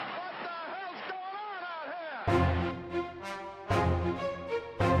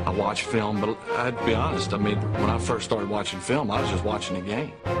watch film, but I'd be honest. I mean, when I first started watching film, I was just watching the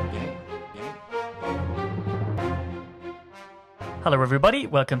game. Hello everybody,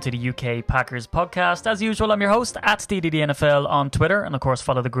 welcome to the UK Packers podcast. As usual, I'm your host at DDDNFL on Twitter, and of course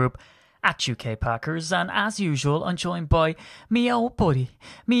follow the group at UK Packers. And as usual, I'm joined by me old buddy,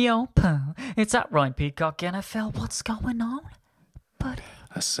 me old pal. It's at Ryan Peacock NFL. What's going on, buddy?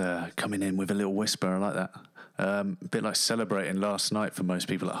 That's coming in with a little whisper. I like that. A bit like celebrating last night for most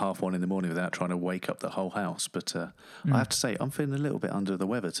people at 1:30 in the morning without trying to wake up the whole house. But I have to say, I'm feeling a little bit under the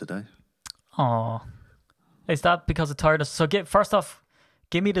weather today. Aww. Is that because of tiredness? So first off,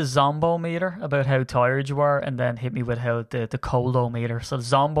 give me the Zombo meter about how tired you are, and then hit me with how the Coldo meter. So the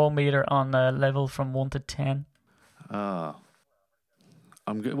Zombo meter on a level from 1 to 10. I'm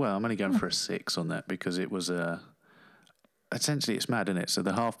good. Well, I'm only going for a 6 on that because it was essentially, it's mad, isn't it? So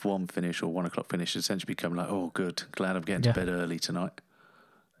the 1:30 finish or 1 o'clock finish essentially become like, oh, good, glad I'm getting to bed early tonight,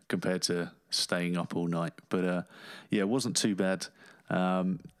 compared to staying up all night. But it wasn't too bad.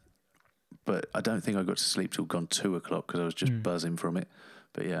 But I don't think I got to sleep till gone 2 o'clock because I was just buzzing from it.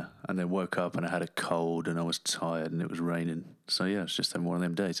 But yeah, and then woke up and I had a cold and I was tired and it was raining. So yeah, it's just one of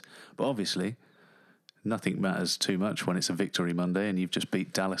them days. But obviously, nothing matters too much when it's a victory Monday and you've just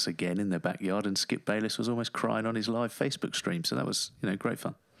beat Dallas again in their backyard, and Skip Bayless was almost crying on his live Facebook stream. So that was, great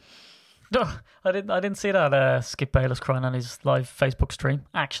fun. Oh, I didn't see that Skip Bayless crying on his live Facebook stream.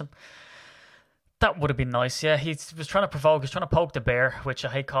 Action. That would have been nice, yeah. He was trying to provoke, he was trying to poke the bear, which I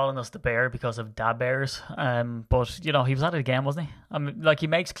hate calling us the bear because of dad bears. But he was at it again, wasn't he? I mean, like he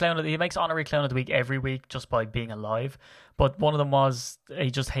makes honorary clown of the week every week just by being alive. But one of them was he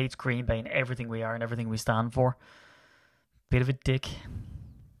just hates Green Bay and everything we are and everything we stand for. Bit of a dick.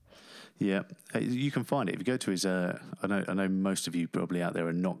 Yeah, you can find it if you go to his. I know most of you probably out there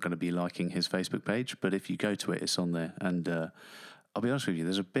are not going to be liking his Facebook page, but if you go to it, it's on there. And I'll be honest with you,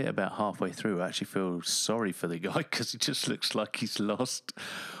 there's a bit about halfway through I actually feel sorry for the guy because he just looks like he's lost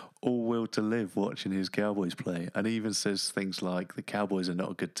all will to live watching his Cowboys play. And he even says things like the Cowboys are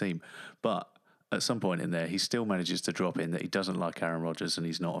not a good team. But at some point in there, he still manages to drop in that he doesn't like Aaron Rodgers and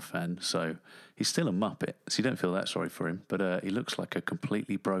he's not a fan. So he's still a muppet. So you don't feel that sorry for him. But he looks like a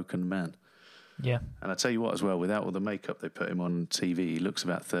completely broken man. Yeah. And I tell you what as well, without all the makeup they put him on TV, he looks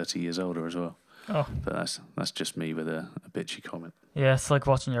about 30 years older as well. Oh. But that's just me with a bitchy comment. Yeah, it's like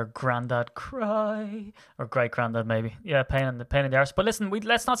watching your granddad cry, or great granddad maybe. Yeah, pain in the arse. But listen,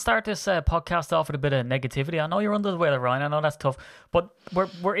 let's not start this podcast off with a bit of negativity. I know you're under the weather, Ryan. I know that's tough, but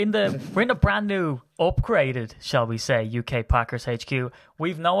we're in the brand new, upgraded, shall we say, UK Packers HQ.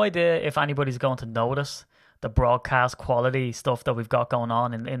 We've no idea if anybody's going to notice the broadcast quality stuff that we've got going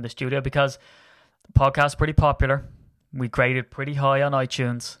on in the studio, because the podcast's pretty popular. We graded pretty high on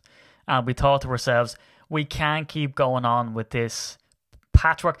iTunes. And we thought to ourselves, we can't keep going on with this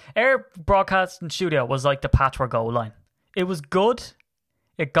patchwork. Our broadcasting studio was like the patchwork goal line. It was good.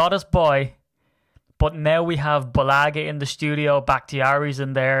 It got us by. But now we have Balaga in the studio. Bakhtiari's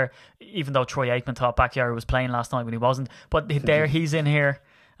in there. Even though Troy Aikman thought Bakhtiari was playing last night when he wasn't. But there he's in here.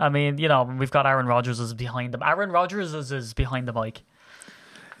 I mean, we've got Aaron Rodgers is behind him. Aaron Rodgers is behind the mic.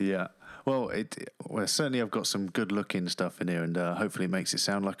 Yeah. Well, certainly I've got some good-looking stuff in here, and hopefully it makes it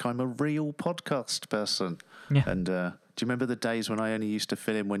sound like I'm a real podcast person. Yeah. And do you remember the days when I only used to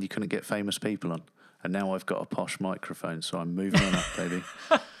fill in when you couldn't get famous people on? And now I've got a posh microphone, so I'm moving on up, baby.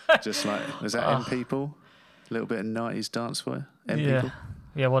 Just like, was that M People? A little bit of 90s dance for you? M People?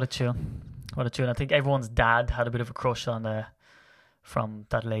 Yeah, what a tune. What a tune. I think everyone's dad had a bit of a crush on from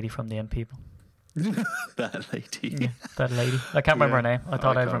that lady from the M People. That lady. Yeah, that lady. I can't remember her name. I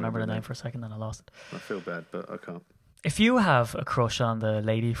thought I'd remember the name for a second, then I lost it. I feel bad, but I can't. If you have a crush on the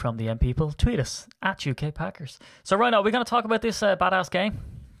lady from the M People, tweet us at UK Packers. So right now, are we going to talk about this badass game?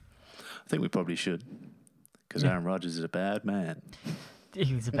 I think we probably should, because Aaron Rodgers is a bad man.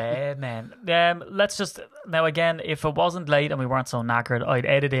 He's a bad man. Let's just, now again, if it wasn't late and we weren't so knackered, I'd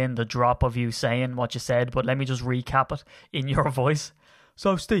edit in the drop of you saying what you said, but let me just recap it in your voice.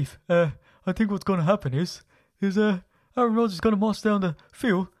 So Steve, I think what's going to happen is Aaron Rodgers is going to march down the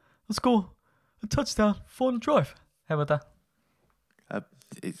field and score a touchdown, final drive. How about that?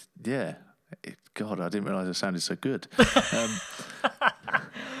 God, I didn't realise it sounded so good.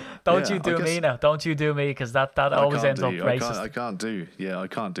 Don't you do me now. Don't you do me, because that always ends up racist. I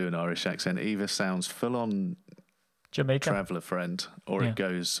can't do an Irish accent. It either sounds full on Jamaican traveller friend, or it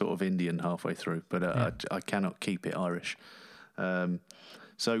goes sort of Indian halfway through. But I cannot keep it Irish.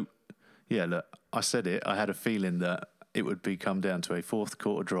 So, look, I said it. I had a feeling that it would come down to a fourth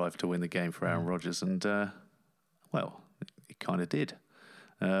quarter drive to win the game for Aaron Rodgers, and it kind of did.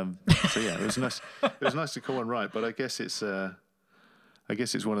 It was nice. It was nice to call one right, but I guess it's I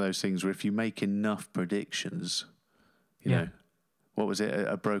guess it's one of those things where if you make enough predictions, you Yeah. know, what was it?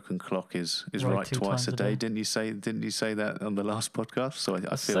 A broken clock is Right right two twice times a a day. day. Didn't you say that on the last podcast? So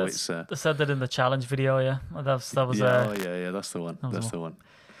I feel it's I said that in the challenge video. Yeah, that was yeah, that's the one. was That's the the one.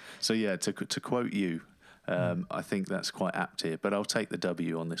 So yeah, to quote you, I think that's quite apt here. But I'll take the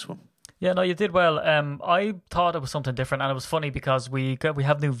W on this one. Yeah, no, you did well. I thought it was something different, and it was funny because we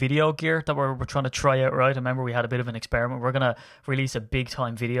have new video gear that we're trying to try out. Right, I remember we had a bit of an experiment. We're gonna release a big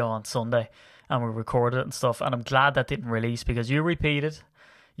time video on Sunday, and we recorded it and stuff. And I'm glad that didn't release because you repeated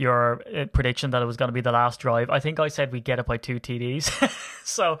your prediction that it was going to be the last drive. I think I said we'd get it by 2 TDs.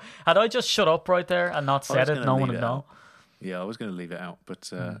 So had I just shut up right there and not said it, no one would know. Yeah, I was going to leave it out, but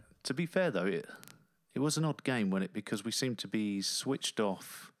to be fair though, it was an odd game because we seemed to be switched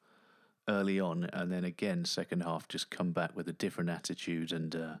off early on, and then again second half just come back with a different attitude.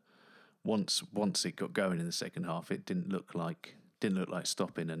 And once it got going in the second half, it didn't look like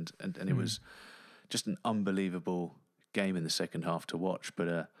stopping, and it was just an unbelievable game in the second half to watch.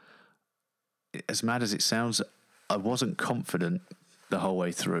 But as mad as it sounds, I wasn't confident the whole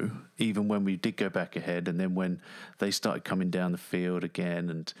way through, even when we did go back ahead, and then when they started coming down the field again,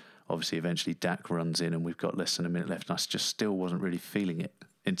 and obviously eventually Dak runs in and we've got less than a minute left, and I just still wasn't really feeling it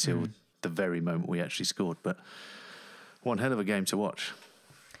until the very moment we actually scored. But one hell of a game to watch.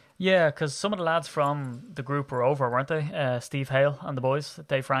 Yeah, because some of the lads from the group were over, weren't they? Steve Hale and the boys,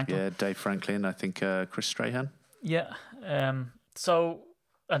 Dave Franklin. Yeah, Dave Franklin, I think Chris Strahan. Yeah. So,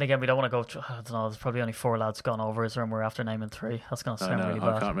 and again, we don't want to go. I don't know. There's probably only 4 lads gone over, is there? And we're after naming 3. That's going to sound really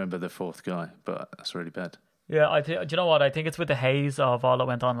bad. I can't remember the 4th guy, but that's really bad. Yeah, do you know what? I think it's with the haze of all that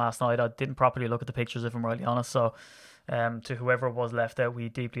went on last night. I didn't properly look at the pictures, if I'm really honest. So, to whoever was left out, we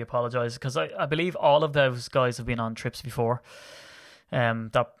deeply apologise, because I believe all of those guys have been on trips before.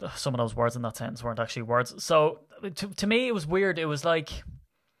 That some of those words in that sentence weren't actually words. So to me, it was weird. It was like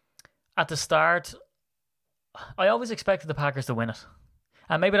at the start, I always expected the Packers to win it.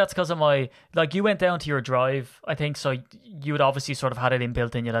 And maybe that's because of you went down to your drive, I think, so you had obviously sort of had it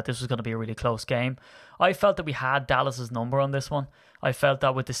inbuilt in you that this was going to be a really close game. I felt that we had Dallas's number on this one. I felt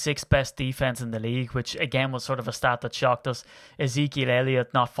that with the 6th best defense in the league, which again was sort of a stat that shocked us, Ezekiel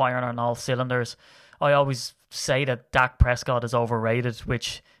Elliott not firing on all cylinders. I always say that Dak Prescott is overrated,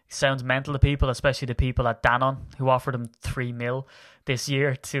 which sounds mental to people, especially the people at Danone who offered him $3 million this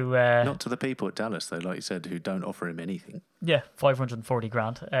year to not to the people at Dallas though, like you said, who don't offer him anything. Yeah,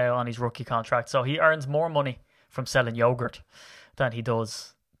 $540,000 on his rookie contract. So he earns more money from selling yogurt than he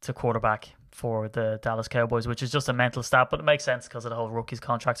does to quarterback for the Dallas Cowboys, which is just a mental stat, but it makes sense because of the whole rookies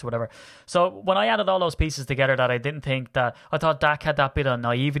contracts or whatever. So when I added all those pieces together, that I didn't think that, I thought Dak had that bit of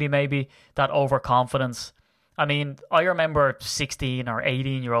naivety, maybe that overconfidence. I mean, I remember 16 or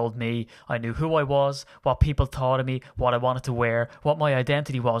 18-year-old me. I knew who I was, what people thought of me, what I wanted to wear, what my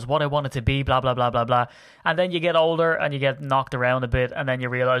identity was, what I wanted to be, blah, blah, blah, blah, blah. And then you get older and you get knocked around a bit, and then you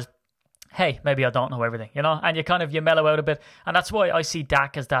realise, hey, maybe I don't know everything, you know? And you mellow out a bit. And that's why I see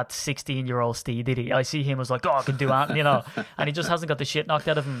Dak as that 16-year-old Steve Diddy. I see him as like, I can do that, you know? And he just hasn't got the shit knocked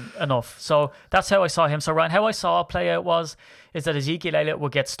out of him enough. So that's how I saw him. So, Ryan, how I saw it play out is that Ezekiel Elliott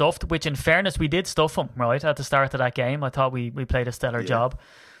would get stuffed, which in fairness, we did stuff him, right, at the start of that game. I thought we played a stellar job.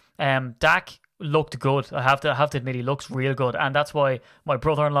 Dak looked good. I have to admit, he looks real good. And that's why my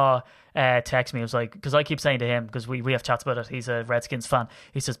brother-in-law texted me. It was like, because I keep saying to him, because we have chats about it, he's a Redskins fan.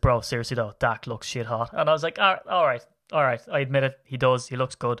 He says, bro, seriously though, Dak looks shit hot. And I was like, all right, I admit it, he does, he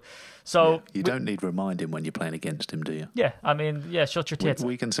looks good. So you don't need reminding when you're playing against him, do you? Yeah, I mean, yeah, shut your tits.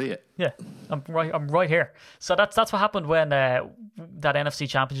 We can see it. Yeah, I'm right here. So that's what happened when that NFC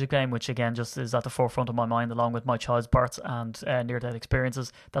Championship game, which again just is at the forefront of my mind, along with my child's births and near-death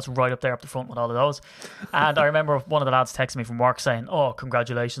experiences. That's right up there, up the front with all of those. And I remember one of the lads texting me from work saying, "Oh,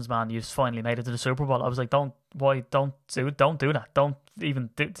 congratulations, man! You've finally made it to the Super Bowl." I was like, "Don't do that. Don't even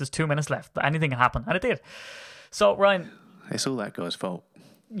do. There's 2 minutes left. Anything can happen," and it did. So, Ryan, it's all that guy's fault.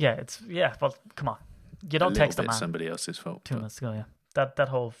 Well, come on, you don't text a man. Somebody else's fault. 2 minutes ago, yeah. That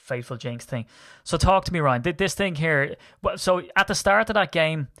whole fateful jinx thing. So talk to me, Ryan. This thing here. So at the start of that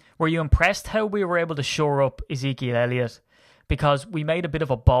game, were you impressed how we were able to shore up Ezekiel Elliott? Because we made a bit of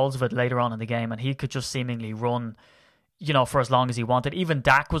a balls of it later on in the game, and he could just seemingly run, for as long as he wanted. Even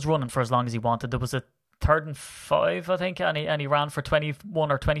Dak was running for as long as he wanted. There was a 3rd and 5, I think, and he ran for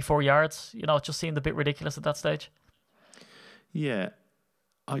 21 or 24 yards. It just seemed a bit ridiculous at that stage. Yeah,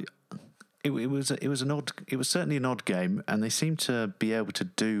 It was certainly an odd game, and they seemed to be able to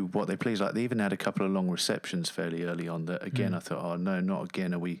do what they pleased. Like they even had a couple of long receptions fairly early on. That again, I thought, oh no, not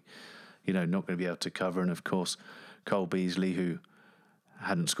again. Are we, not going to be able to cover? And of course, Cole Beasley, who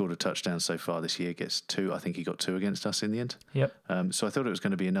hadn't scored a touchdown so far this year, gets 2. I think he got 2 against us in the end. Yep. So I thought it was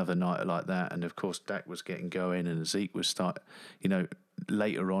going to be another night like that. And of course, Dak was getting going, and Zeke was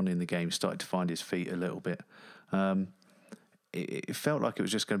later on in the game started to find his feet a little bit. It felt like it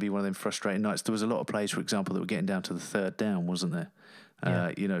was just going to be one of them frustrating nights. There was a lot of plays, for example, that were getting down to the third down, wasn't there?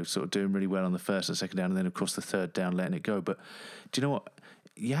 Yeah. Sort of doing really well on the first and second down, and then of course the third down letting it go. But do you know what?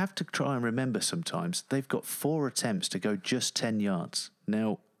 You have to try and remember sometimes they've got 4 attempts to go just 10 yards.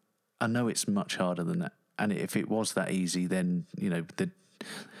 Now, I know it's much harder than that. And if it was that easy, then,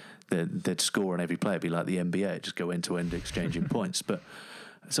 they'd score on every play. It'd be like the NBA, just go end to end exchanging points. But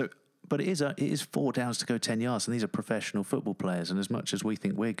it is 4 downs to go 10 yards, and these are professional football players. And as much as we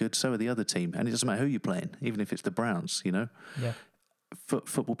think we're good, so are the other team. And it doesn't matter who you're playing, even if it's the Browns, Yeah.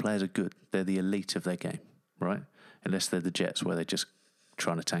 Football players are good. They're the elite of their game, right? Unless they're the Jets, where they're just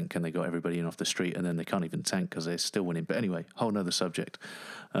trying to tank and they got everybody in off the street, and then they can't even tank because they're still winning. But anyway, whole nother subject.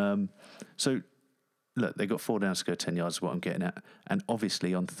 So look, they got 4 downs to go 10 yards is what I'm getting at. And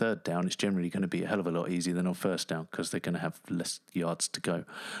obviously on third down, it's generally going to be a hell of a lot easier than on first down because they're going to have less yards to go.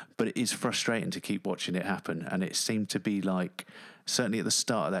 But it is frustrating to keep watching it happen. And it seemed to be like, certainly at the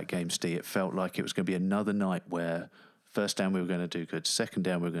start of that game, Steve, it felt like it was going to be another night where first down we were going to do good, second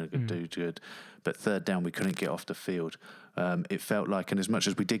down we were going to do good, but third down we couldn't get off the field. It felt like, and as much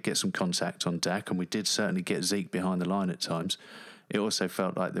as we did get some contact on Dak, and we did certainly get Zeke behind the line at times, it also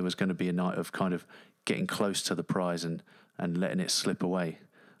felt like there was going to be a night of kind of getting close to the prize and letting it slip away.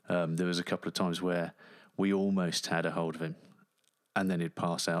 There was a couple of times where we almost had a hold of him, and then he'd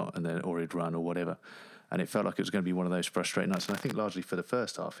pass out, or he'd run or whatever. And it felt like it was going to be one of those frustrating nights. And I think largely for the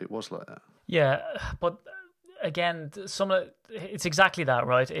first half, it was like that. Yeah, but again, it's exactly that,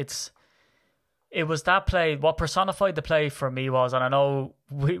 right? It was that play. What personified the play for me was, and I know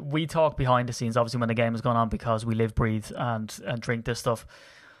we talk behind the scenes, obviously, when the game is going on, because we live, breathe, and drink this stuff.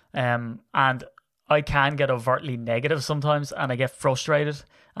 And I can get overtly negative sometimes, and I get frustrated,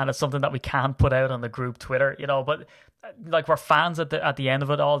 and it's something that we can't put out on the group Twitter, But like, we're fans at the end of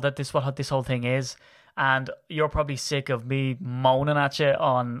it all. That what this whole thing is. And you're probably sick of me moaning at you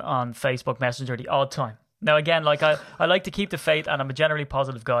on Facebook Messenger the odd time. Now, again, like I like to keep the faith, and I'm a generally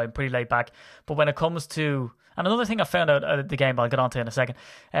positive guy. I'm pretty laid back. But when it comes to... And another thing I found out at the game, I'll get on to in a second,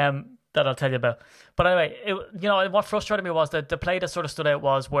 that I'll tell you about. But anyway, what frustrated me was that the play that sort of stood out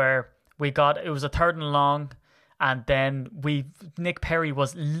was where it was a 3rd and long, and then Nick Perry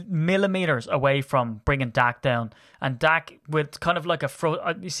was millimeters away from bringing Dak down. And Dak, with kind of like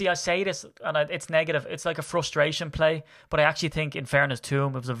you see, I say this, and it's negative, it's like a frustration play, but I actually think, in fairness to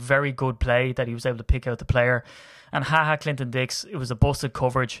him, it was a very good play that he was able to pick out the player. And Clinton Dix, it was a busted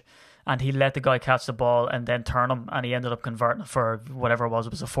coverage, and he let the guy catch the ball and then turn him, and he ended up converting for whatever it was.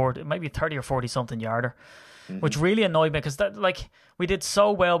 It was maybe a 30 or 40 something yarder. Which really annoyed me, because we did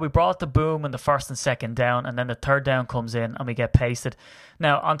so well. We brought the boom in the first and second down, and then the third down comes in and we get pasted.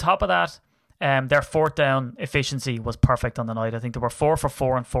 Now, on top of that, their 4th down efficiency was perfect on the night. I think they were 4 for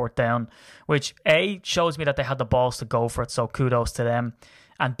 4 on 4th down, which A, shows me that they had the balls to go for it, so kudos to them.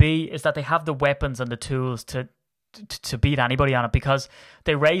 And B, is that they have the weapons and the tools to beat anybody on it, because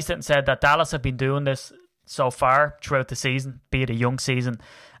they raised it and said that Dallas have been doing this so far throughout the season, be it a young season,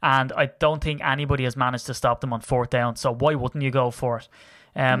 and I don't think anybody has managed to stop them on 4th down, so why wouldn't you go for it?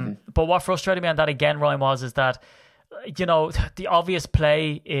 But what frustrated me on that again, Ryan, is that, the obvious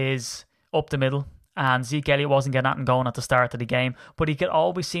play is up the middle, and Zeke Elliott wasn't getting nothing going at the start of the game, but he could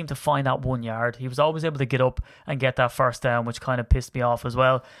always seem to find that 1 yard. He was always able to get up and get that first down, which kind of pissed me off as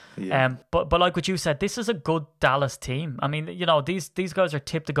well. Yeah. But like what you said, this is a good Dallas team. I mean, these guys are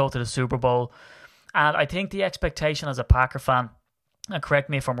tipped to go to the Super Bowl. And I think the expectation as a Packer fan, and correct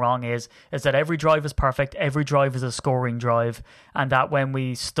me if I'm wrong, is that every drive is perfect, every drive is a scoring drive, and that when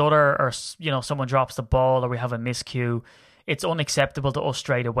we stutter or someone drops the ball or we have a miscue, it's unacceptable to us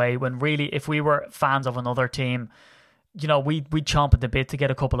straight away. When really, if we were fans of another team, we'd chomp at the bit to get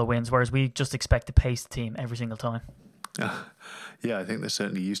a couple of wins, whereas we just expect to pace the team every single time. Yeah, I think there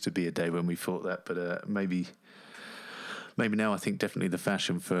certainly used to be a day when we thought that, but maybe now I think definitely the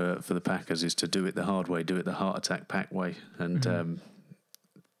fashion for the Packers is to do it the hard way, do it the heart attack Pack way. And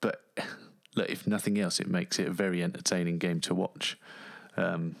but look, if nothing else, it makes it a very entertaining game to watch.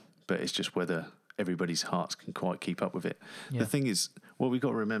 But it's just whether everybody's hearts can quite keep up with it. Yeah. The thing is, what we got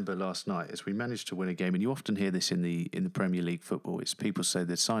to remember last night is we managed to win a game, and you often hear this in the Premier League football. It's people say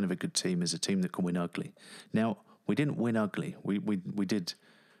the sign of a good team is a team that can win ugly. Now, we didn't win ugly. We did.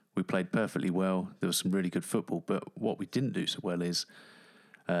 We played perfectly well. There was some really good football. But what we didn't do so well is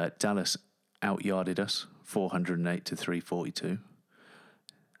Dallas out-yarded us, 408 to 342.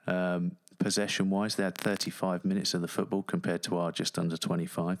 possession-wise, they had 35 minutes of the football compared to our just under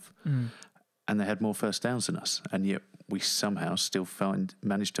 25. And they had more first downs than us. And yet we somehow still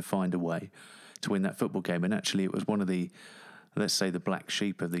managed to find a way to win that football game. And actually it was one of the, let's say, the black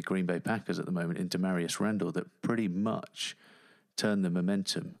sheep of the Green Bay Packers at the moment in Demarius Randall that pretty much turned the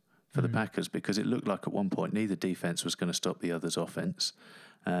momentum for the Packers, because it looked like at one point neither defense was going to stop the other's offense.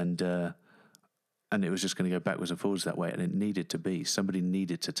 And it was just going to go backwards and forwards that way. And it needed to be. Somebody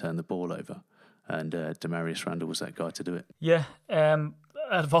needed to turn the ball over. And Demarius Randall was that guy to do it. Yeah.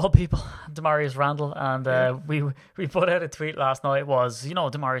 Out of all people, Demarius Randall. And we put out a tweet last night. It was,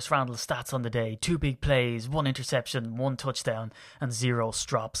 Demarius Randall's stats on the day: 2 big plays, 1 interception, 1 touchdown, and 0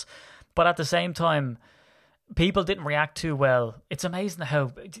 strops. But at the same time, people didn't react too well. It's amazing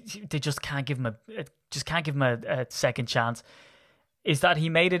how they just can't give him a second chance. Is that he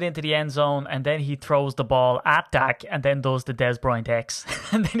made it into the end zone and then he throws the ball at Dak and then does the Des Bryant X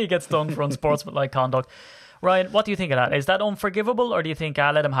and then he gets done for unsportsmanlike conduct. Ryan, what do you think of that? Is that unforgivable, or do you think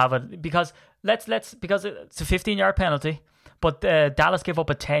let him have it? Because because it's a 15-yard penalty, but Dallas gave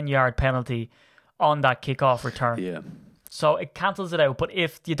up a 10-yard penalty on that kickoff return. Yeah. So it cancels it out. But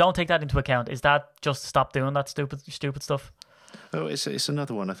if you don't take that into account, is that just stop doing that stupid stuff? Oh, it's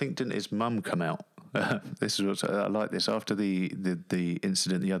another one. I think didn't his mum come out? This is what I like. This after the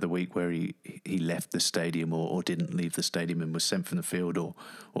incident the other week where he left the stadium or didn't leave the stadium and was sent from the field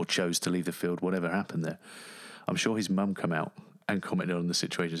or chose to leave the field. Whatever happened there, I'm sure his mum come out and commented on the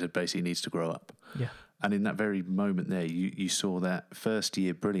situation. Said basically he needs to grow up. Yeah. And in that very moment there, you saw that first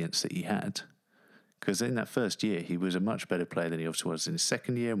year brilliance that he had. Because in that first year, he was a much better player than he obviously was in his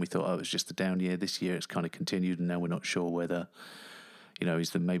second year, and we thought, it was just a down year. This year, it's kind of continued, and now we're not sure whether,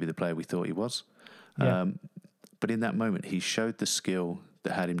 he's maybe the player we thought he was. Yeah. But in that moment, he showed the skill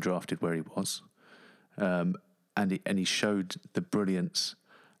that had him drafted where he was, and he showed the brilliance,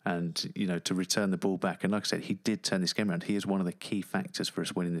 and to return the ball back. And like I said, he did turn this game around. He is one of the key factors for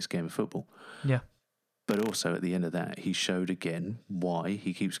us winning this game of football. Yeah. But also at the end of that, he showed again why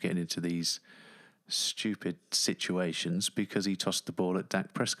he keeps getting into these stupid situations, because he tossed the ball at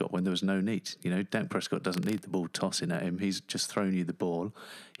Dak Prescott when there was no need. Dak Prescott doesn't need the ball tossing at him. He's just thrown you the ball.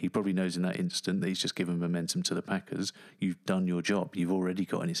 He probably knows in that instant that he's just given momentum to the Packers. You've done your job. You've already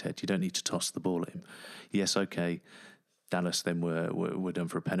got in his head. You don't need to toss the ball at him. Yes, okay. Dallas then were done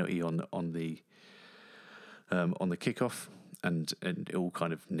for a penalty on the kickoff, and it all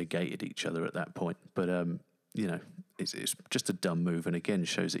kind of negated each other at that point. But it's just a dumb move, and again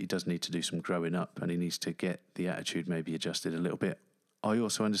shows that he does need to do some growing up, and he needs to get the attitude maybe adjusted a little bit. I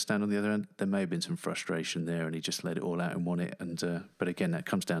also understand on the other end there may have been some frustration there, and he just let it all out and won it. And but again, that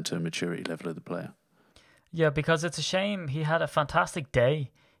comes down to a maturity level of the player. Yeah, because it's a shame. He had a fantastic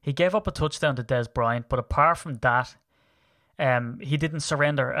day. He gave up a touchdown to Des Bryant, but apart from that, he didn't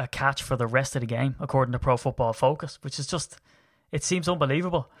surrender a catch for the rest of the game, according to Pro Football Focus, which is just, it seems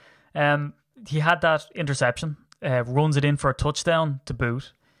unbelievable. He had that interception. Runs it in for a touchdown to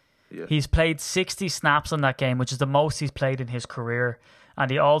boot. Yeah. He's played 60 snaps in that game, which is the most he's played in his career.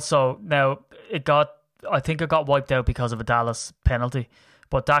 And he also, I think it got wiped out because of a Dallas penalty.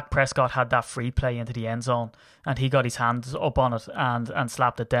 But Dak Prescott had that free play into the end zone, and he got his hands up on it and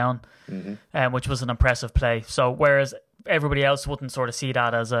slapped it down, which was an impressive play. So whereas everybody else wouldn't sort of see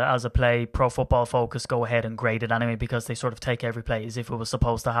that as a play, Pro Football Focus go ahead and grade it anyway, because they sort of take every play as if it was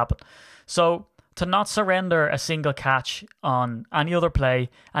supposed to happen. So to not surrender a single catch on any other play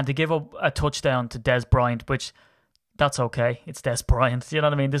and to give up a touchdown to Des Bryant, which that's okay. It's Des Bryant. You know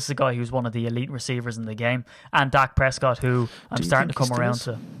what I mean? This is a guy who's one of the elite receivers in the game. And Dak Prescott, who I'm starting to come around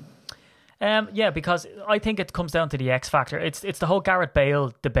to. Yeah, because I think it comes down to the X factor. It's the whole Garrett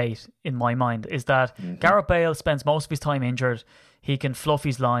Bale debate in my mind, is that Garrett Bale spends most of his time injured. He can fluff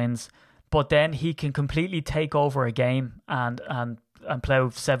his lines, but then he can completely take over a game and plow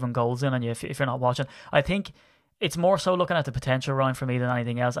 7 goals in on you if you're not watching. I think it's more so looking at the potential, Ryan, for me than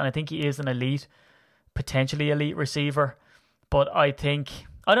anything else. And I think he is an potentially elite receiver. But I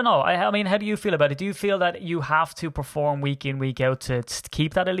don't know. I mean, how do you feel about it? Do you feel that you have to perform week in, week out to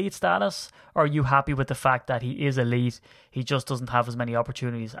keep that elite status? Or are you happy with the fact that he is elite? He just doesn't have as many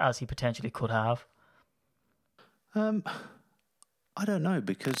opportunities as he potentially could have? I don't know,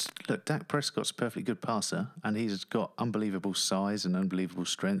 because look, Dak Prescott's a perfectly good passer, and he's got unbelievable size and unbelievable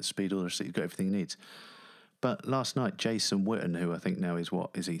strength, speed, all the rest. He's got everything he needs. But last night, Jason Witten, who I think now is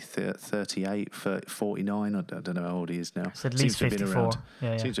 38, 49? I don't know how old he is now. It's at least 54.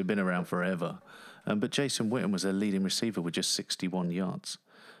 Seems to have been around forever. But Jason Witten was a leading receiver with just 61 yards.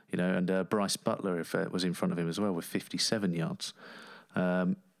 And Bryce Butler was in front of him as well with 57 yards.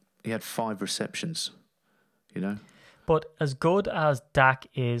 He had 5 receptions. But as good as Dak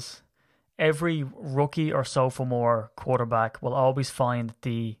is, every rookie or sophomore quarterback will always find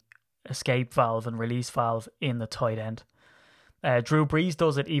the escape valve and release valve in the tight end. Drew Brees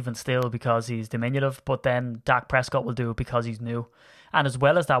does it even still because he's diminutive, but then Dak Prescott will do it because he's new. And as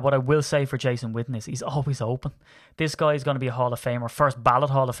well as that, what I will say for Jason Witten is he's always open. This guy is going to be a Hall of Famer, first ballot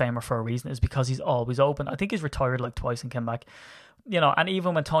Hall of Famer for a reason, is because he's always open. I think he's retired like twice and came back. And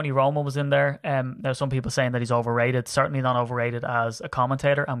even when Tony Romo was in there, there's some people saying that he's overrated. Certainly not overrated as a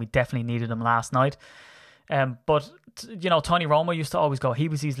commentator, and we definitely needed him last night. But Tony Romo used to always go, he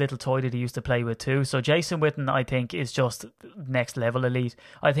was his little toy that he used to play with too. So Jason Witten, I think, is just next level elite.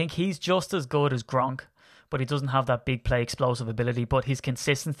 I think he's just as good as Gronk, but he doesn't have that big play explosive ability. But his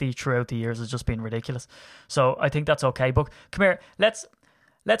consistency throughout the years has just been ridiculous. So I think that's okay. But come here, let's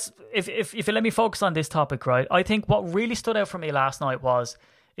if you let me focus on this topic, right? I think what really stood out for me last night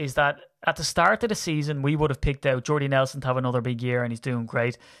is that at the start of the season, we would have picked out Jordy Nelson to have another big year, and he's doing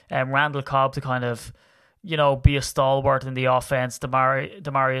great. Randall Cobb to kind of, be a stalwart in the offense. Devontae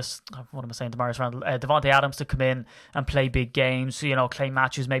Adams to come in and play big games. So, Clay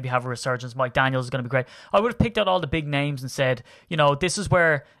Matthews maybe have a resurgence. Mike Daniels is going to be great. I would have picked out all the big names and said, this is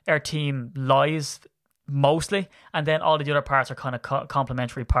where our team lies mostly, and then all the other parts are kind of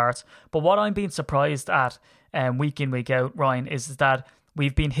complementary parts. But what I'm being surprised at week in, week out, Ryan, is that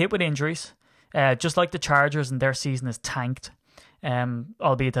we've been hit with injuries, just like the Chargers, and their season is tanked,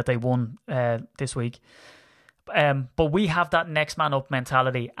 albeit that they won this week. But we have that next man up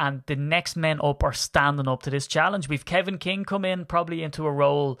mentality, and the next men up are standing up to this challenge. We've Kevin King come in probably into a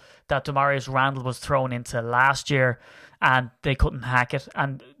role that Demarius Randall was thrown into last year, and they couldn't hack it,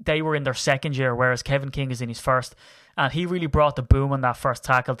 and they were in their second year, whereas Kevin King is in his first. And he really brought the boom on that first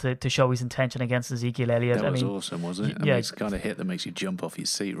tackle to show his intention against Ezekiel Elliott. That was awesome, wasn't it? It's kind of hit that makes you jump off your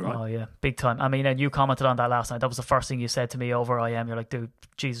seat, right? Oh, yeah, big time. And you commented on that last night. That was the first thing you said to me over IM. You're like, dude,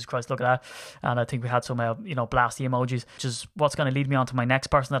 Jesus Christ, look at that. And I think we had some, blasty emojis, which is what's going to lead me on to my next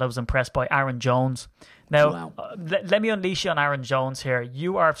person that I was impressed by, Aaron Jones. Now, wow. Let me unleash you on Aaron Jones here.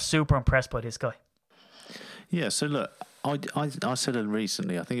 You are super impressed by this guy. Yeah, so look, I said it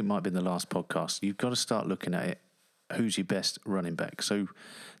recently, I think it might have been the last podcast, you've got to start looking at it. Who's your best running back? So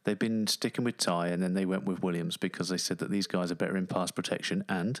they've been sticking with Ty, and then they went with Williams because they said that these guys are better in pass protection,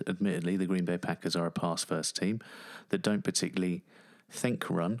 and admittedly the Green Bay Packers are a pass first team that don't particularly think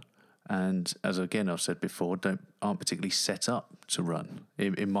run, and as again I've said before, aren't particularly set up to run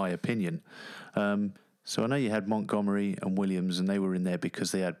in my opinion. So I know you had Montgomery and Williams, and they were in there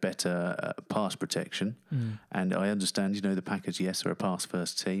because they had better pass protection, and I understand the Packers, yes, are a pass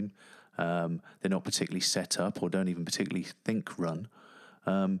first team. They're not particularly set up or don't even particularly think run.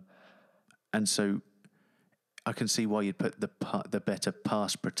 And so I can see why you'd put the better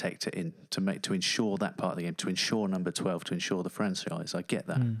pass protector in to ensure that part of the game, to ensure number 12, to ensure the franchise. I get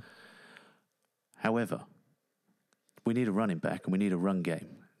that. However, we need a running back and we need a run game.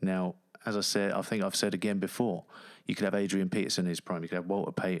 Now, as I said, I think I've said again before, you could have Adrian Peterson in his prime, you could have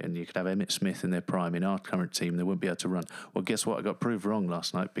Walter Payton, you could have Emmitt Smith in their prime. In our current team, they wouldn't be able to run. Well, guess what? I got proved wrong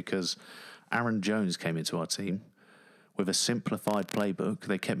last night because Aaron Jones came into our team with a simplified playbook.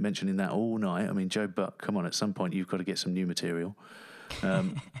 They kept mentioning that all night. I mean, Joe Buck, come on, at some point you've got to get some new material.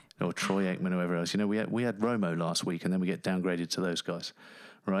 Or Troy Aikman, whoever else. We had Romo last week, and then we get downgraded to those guys,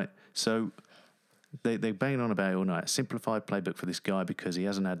 right? So they bang on about it all night. Simplified playbook for this guy because he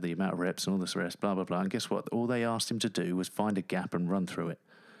hasn't had the amount of reps and all this rest, blah, blah, blah. And guess what? All they asked him to do was find a gap and run through it,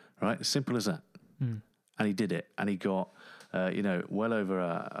 right? As simple as that. And he did it. And he got, well over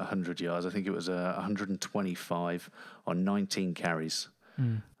 100 yards. I think it was 125 on 19 carries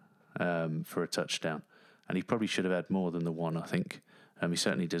for a touchdown. And he probably should have had more than the one, I think. He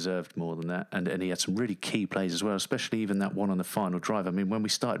certainly deserved more than that. And he had some really key plays as well, especially even that one on the final drive. I mean, when we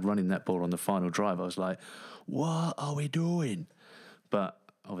started running that ball on the final drive, I was like, what are we doing? But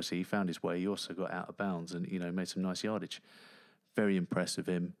obviously he found his way. He also got out of bounds and, made some nice yardage. Very impressed with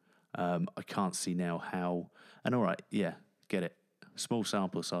him. I can't see now how... And all right, yeah, get it. Small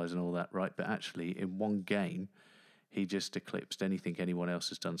sample size and all that, right? But actually, in one game, he just eclipsed anything anyone else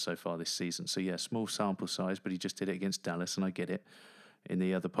has done so far this season. So, yeah, small sample size, but he just did it against Dallas, and I get it. In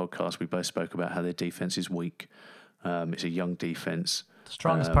the other podcast, we both spoke about how their defense is weak. It's a young defense. The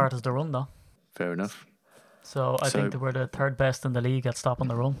strongest part is the run, though. Fair enough. So I think they were the third best in the league at stopping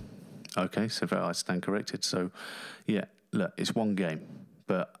the run. Okay, so I stand corrected. So, yeah, look, it's one game,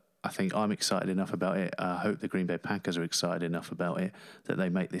 but I think I'm excited enough about it. I hope the Green Bay Packers are excited enough about it that they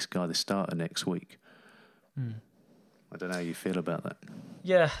make this guy the starter next week. I don't know how you feel about that.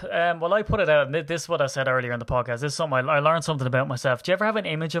 Yeah, well, I put it out, and this is what I said earlier in the podcast. This is something I learned something about myself. Do you ever have an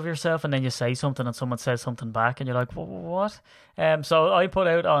image of yourself and then you say something and someone says something back and you're like, what? So I put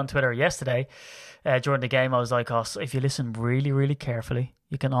out on Twitter yesterday, during the game, I was like, oh, so if you listen really, really carefully,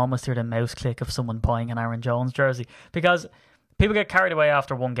 you can almost hear the mouse click of someone buying an Aaron Jones jersey. Because people get carried away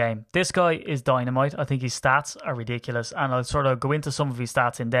after one game. This guy is dynamite. I think his stats are ridiculous. And I'll sort of go into some of his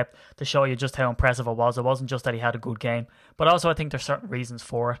stats in depth to show you just how impressive it was. It wasn't just that he had a good game, but also I think there's certain reasons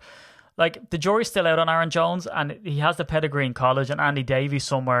for it. Like, the jury's still out on Aaron Jones, and he has the pedigree in college, and Andy Davies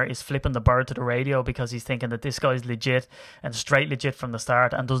somewhere is flipping the bird to the radio because he's thinking that this guy's legit and straight legit from the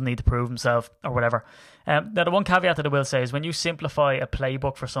start and doesn't need to prove himself or whatever. Now, the one caveat that I will say is when you simplify a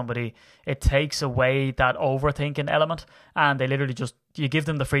playbook for somebody, it takes away that overthinking element, and they literally just, you give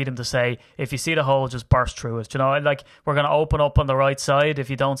them the freedom to say, if you see the hole, just burst through it. You know, like, we're going to open up on the right side. If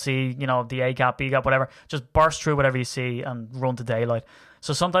you don't see, you know, the A gap, B gap, whatever, just burst through whatever you see and run to daylight.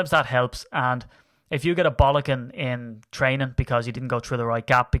 So sometimes that helps, and if you get a bollocking in training because you didn't go through the right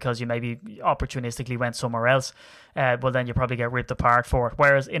gap because you maybe opportunistically went somewhere else, well, then you probably get ripped apart for it.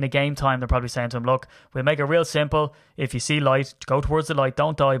 Whereas in a game time, they're probably saying to him, look, we'll make it real simple. If you see light, go towards the light.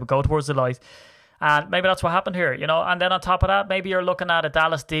 Don't die, but go towards the light. And maybe that's what happened here, you know. And then on top of that, maybe you're looking at a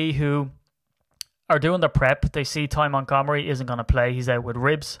Dallas D who are doing the prep. They see Ty Montgomery isn't going to play. He's out with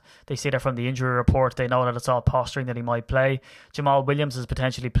ribs. They see that from the injury report. They know that it's all posturing that he might play. Jamal Williams is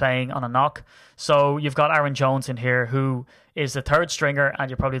potentially playing on a knock. So you've got Aaron Jones in here who is the third stringer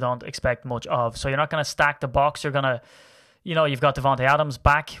and you probably don't expect much of. So you're not going to stack the box. You're going to, you know, you've got Devontae Adams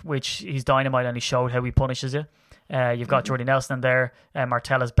back, which he's dynamite and he showed how he punishes you. You've got Jordy Nelson in there,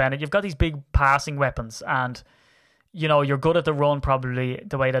 Martellus Bennett. You've got these big passing weapons and, you know, you're good at the run probably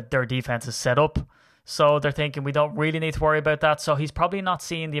the way that their defense is set up. So they're thinking we don't really need to worry about that. So he's probably not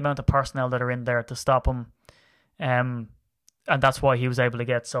seeing the amount of personnel that are in there to stop him. And that's why he was able to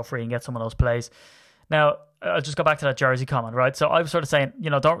get so free and get some of those plays. Now, I'll just go back to that jersey comment, right? So I was sort of saying,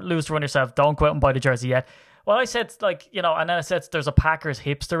 you know, don't lose to run yourself. Don't go out and buy the jersey yet. Well, I said, like, you know, and then I said there's a Packers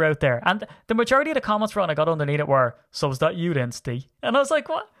hipster out there. And the majority of the comments when I got underneath it were, so is that you then, Steve? And I was like,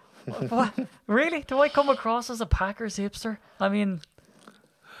 what? What? Really? Do I come across as a Packers hipster? I mean...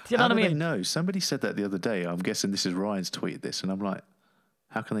 You know how what do I mean? they know? Somebody said that the other day. I'm guessing this is Ryan's tweeted this, and I'm like,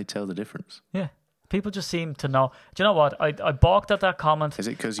 how can they tell the difference? Yeah. People just seem to know. Do you know what? I balked at that comment. Is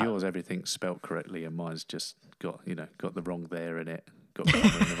it because yours everything's spelt correctly and mine's just got the wrong there in it, got comma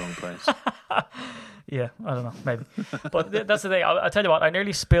in the wrong place? Yeah, I don't know, maybe. But that's the thing. I'll tell you what, I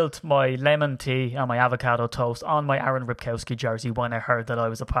nearly spilt my lemon tea and my avocado toast on my Aaron Ripkowski jersey when I heard that I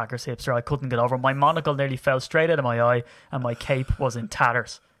was a Packers hipster. I couldn't get over it. My monocle nearly fell straight out of my eye and my cape was in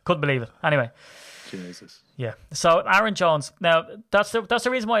tatters. Couldn't believe it. Anyway. Jesus. Yeah. So Aaron Jones. Now that's the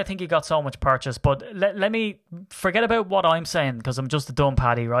reason why I think he got so much purchase. But let me forget about what I'm saying because I'm just a dumb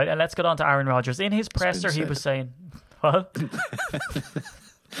paddy, right? And let's get on to Aaron Rodgers. In his presser, he was saying, "Well,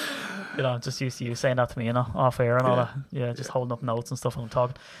 you know, I'm just used to you saying that to me, you know, off air and all that. Yeah, just holding up notes and stuff when I'm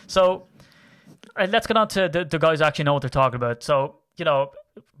talking. So let's get on to the guys who actually know what they're talking about. So, you know,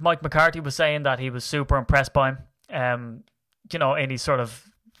 Mike McCarthy was saying that he was super impressed by him. You know, and he's sort of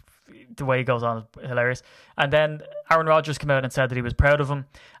the way he goes on is hilarious. And then Aaron Rodgers came out and said that he was proud of him.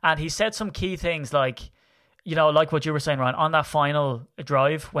 And he said some key things like, you know, like what you were saying, Ryan, on that final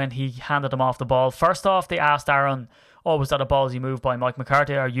drive when he handed him off the ball. First off, they asked Aaron, oh, was that a ballsy move by Mike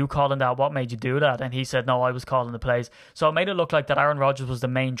McCarthy? Are you calling that? What made you do that? And he said, no, I was calling the plays. So it made it look like that Aaron Rodgers was the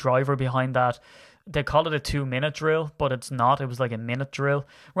main driver behind that. They call it a 2-minute drill, but it's not. It was like a minute drill.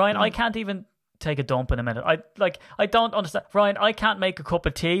 Ryan, I can't even take a dump in a minute. I don't understand. Ryan, I can't make a cup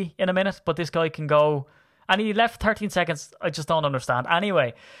of tea in a minute, but this guy can go, and he left 13 seconds. I just don't understand.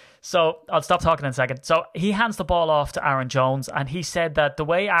 Anyway, so I'll stop talking in a second. So he hands the ball off to Aaron Jones, and he said that the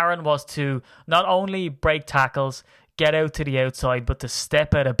way Aaron was to not only break tackles, get out to the outside, but to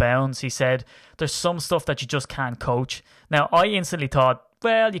step out of bounds, he said there's some stuff that you just can't coach. Now, I instantly thought,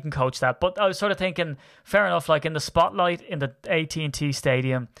 well, you can coach that. But I was sort of thinking, fair enough, like in the spotlight in the AT&T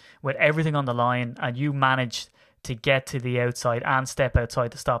Stadium with everything on the line and you managed to get to the outside and step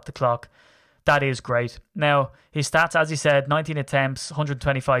outside to stop the clock, that is great. Now, his stats, as he said, 19 attempts,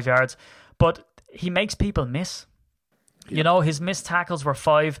 125 yards, but he makes people miss. Yeah. You know, his missed tackles were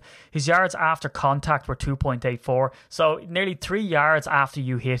 5. His yards after contact were 2.84. So nearly 3 yards after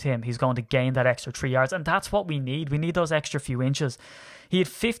you hit him, he's going to gain that extra 3 yards. And that's what we need. We need those extra few inches. He had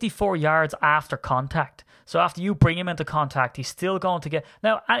 54 yards after contact. So after you bring him into contact, he's still going to get...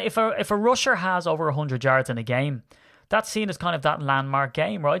 Now, if a rusher has over 100 yards in a game, that's seen as kind of that landmark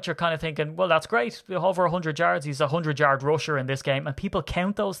game, right? You're kind of thinking, well, that's great. Over 100 yards, he's a 100-yard rusher in this game. And people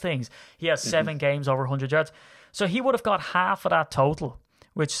count those things. He has 7 games over 100 yards. So he would have got half of that total,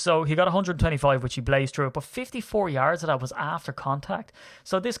 so he got 125, which he blazed through. But 54 yards of that was after contact.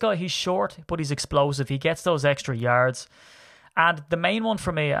 So this guy, he's short, but he's explosive. He gets those extra yards. And the main one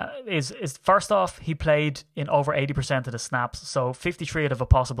for me is first off, he played in over 80% of the snaps. So 53 out of a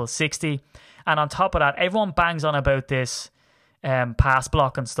possible 60. And on top of that, everyone bangs on about this pass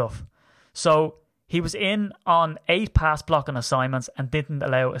block and stuff. So he was in on 8 pass blocking assignments and didn't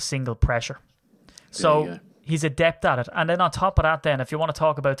allow a single pressure. So he's adept at it. And then on top of that, then, if you want to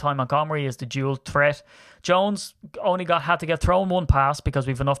talk about Ty Montgomery as the dual threat, Jones only had to get thrown one pass because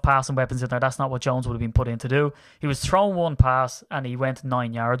we've enough passing weapons in there. That's not what Jones would have been put in to do. He was thrown one pass and he went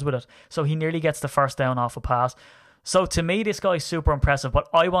 9 yards with it. So he nearly gets the first down off a pass. So to me, this guy's super impressive, but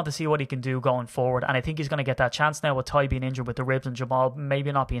I want to see what he can do going forward. And I think he's going to get that chance now with Ty being injured with the ribs and Jamal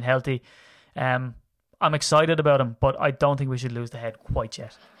maybe not being healthy. I'm excited about him, but I don't think we should lose the head quite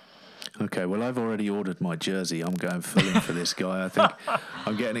yet. Okay, well, I've already ordered my jersey. I'm going full in for this guy. I think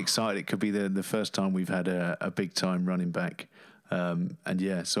I'm getting excited. It could be the first time we've had a big time running back.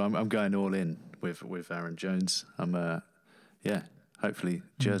 So I'm going all in with Aaron Jones. Hopefully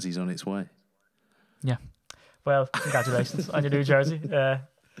jersey's on its way. Yeah. Well, congratulations on your new jersey.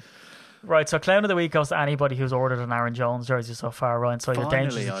 Right, so Clown of the Week goes to anybody who's ordered an Aaron Jones jersey so far, Ryan. So you're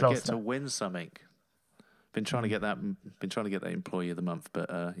dangerously close. Finally, I get to win something. Been trying to get that Employee of the Month, but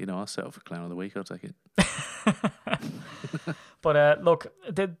I'll settle for Clown of the Week. I'll take it.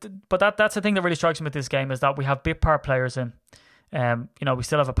 But that's the thing that really strikes me with this game is that we have bit part players in. We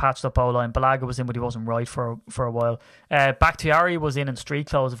still have a patched up O-line. Balaga was in, but he wasn't right for a while. Bakhtiari was in street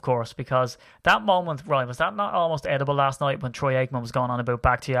clothes, of course, because that moment, Ryan, was that not almost edible last night when Troy Aikman was going on about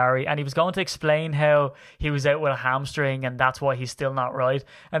Bakhtiari and he was going to explain how he was out with a hamstring and that's why he's still not right.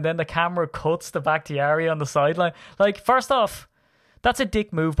 And then the camera cuts to Bakhtiari on the sideline. Like, first off, that's a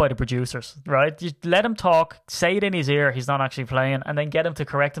dick move by the producers, right? You let him talk, say it in his ear, he's not actually playing, and then get him to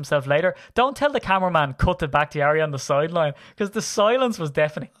correct himself later. Don't tell the cameraman cut the Bakhtiari on the sideline, because the silence was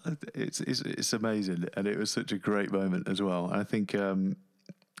deafening. It's amazing, and it was such a great moment as well. I think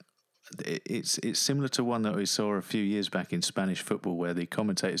it's similar to one that we saw a few years back in Spanish football, where the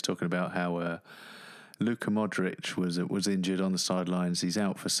commentator's talking about how Luka Modric was injured on the sidelines. He's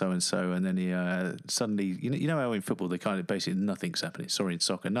out for so and so, and then he suddenly, you know how in football they kind of basically nothing's happening. Sorry, in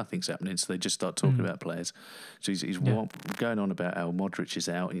soccer nothing's happening, so they just start talking about players. So he's going on about how Modric is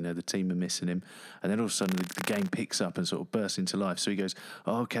out. The team are missing him, and then all of a sudden the game picks up and sort of bursts into life. So he goes,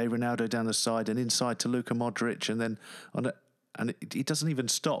 "Okay, Ronaldo down the side and inside to Luka Modric," and then and he doesn't even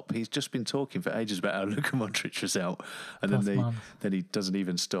stop. He's just been talking for ages about how Luka Modric was out. And then he doesn't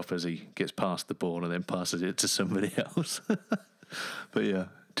even stop as he gets past the ball and then passes it to somebody else. But yeah,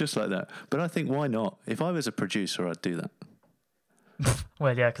 just like that. But I think, why not? If I was a producer, I'd do that.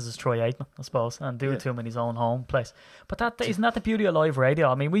 Well, yeah, because it's Troy Aikman, I suppose, and do it to him in his own home place. But isn't that the beauty of live radio?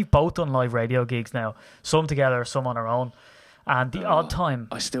 I mean, we've both done live radio gigs now, some together, some on our own. And the odd time,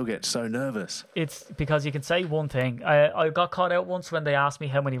 I still get so nervous. It's because you can say one thing. I got caught out once when they asked me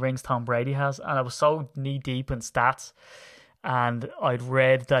how many rings Tom Brady has, and I was so knee deep in stats, and I'd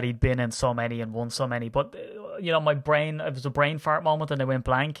read that he'd been in so many and won so many. But my brain, it was a brain fart moment, and it went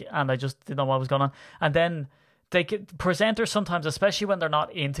blank, and I just didn't know what was going on. And then presenters sometimes, especially when they're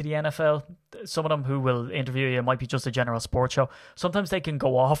not into the NFL, some of them who will interview you, it might be just a general sports show, sometimes they can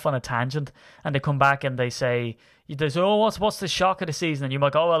go off on a tangent and they come back and they say, what's the shock of the season? And you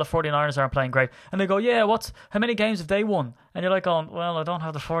might go, the 49ers aren't playing great. And they go, how many games have they won? And you're like, well, I don't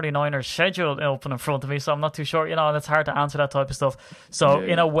have the 49ers schedule open in front of me, so I'm not too sure, and it's hard to answer that type of stuff. So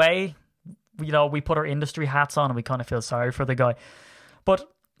in a way, we put our industry hats on and we kind of feel sorry for the guy.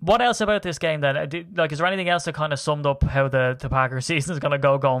 But what else about this game then? Is there anything else that kind of summed up how the Packers season is going to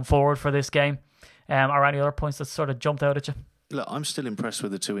go going forward for this game? Are any other points that sort of jumped out at you? Look, I'm still impressed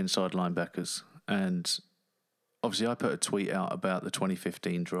with the two inside linebackers. And obviously I put a tweet out about the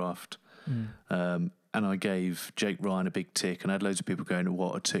 2015 draft. And I gave Jake Ryan a big tick. And I had loads of people going,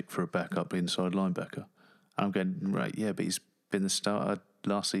 what a tick for a backup inside linebacker. And I'm going, right, yeah, but he's been the starter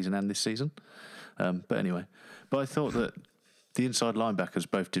last season and this season. But anyway, I thought that the inside linebackers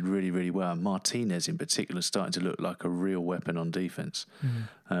both did really, really well. Martinez, in particular, starting to look like a real weapon on defense.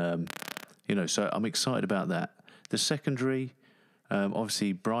 So I'm excited about that. The secondary,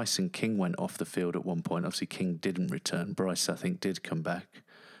 obviously, Bryce and King went off the field at one point. Obviously, King didn't return. Bryce, I think, did come back.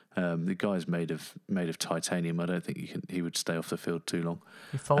 The guy's made of titanium. I don't think he would stay off the field too long.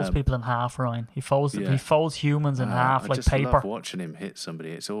 He folds people in half, Ryan. He folds humans in half like paper. I love watching him hit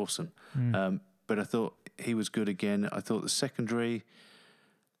somebody. It's awesome. But I thought he was good again. I thought the secondary,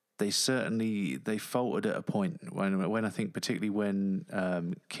 they faltered at a point when I think particularly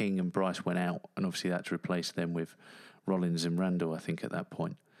when King and Bryce went out, and obviously that to replace them with Rollins and Randall. I think at that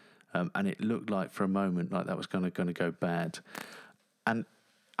point, and it looked like for a moment like that was going to go bad, and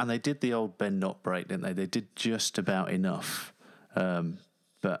they did the old bend not break, didn't they? They did just about enough,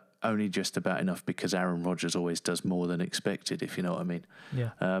 but only just about enough because Aaron Rodgers always does more than expected, if you know what I mean.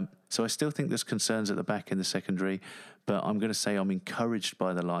 Yeah. So I still think there's concerns at the back in the secondary, but I'm going to say I'm encouraged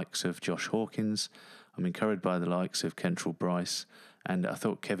by the likes of Josh Hawkins. I'm encouraged by the likes of Kentrell Bryce, and I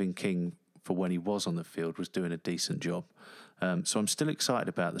thought Kevin King, for when he was on the field, was doing a decent job. So I'm still excited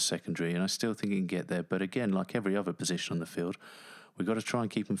about the secondary, and I still think he can get there. But again, like every other position on the field, we've got to try and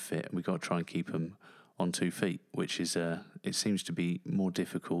keep them fit, and we've got to try and keep them on 2 feet, which is it seems to be more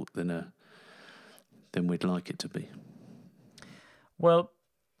difficult than we'd like it to be. Well,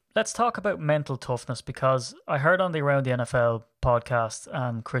 let's talk about mental toughness, because I heard on the Around the NFL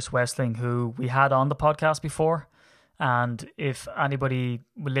podcast, Chris Westling, who we had on the podcast before, and if anybody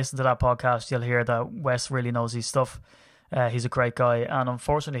will listen to that podcast, you'll hear that Wes really knows his stuff. He's a great guy, and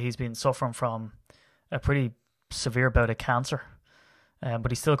unfortunately he's been suffering from a pretty severe bout of cancer.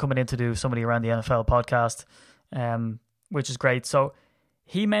 But he's still coming in to do somebody Around the NFL podcast, which is great. So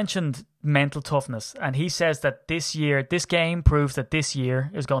he mentioned mental toughness, and he says that this game proves that this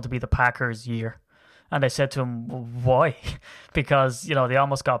year is going to be the Packers' year. And I said to him, well, why? Because, they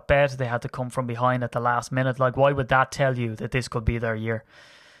almost got bet. They had to come from behind at the last minute. Like, why would that tell you that this could be their year?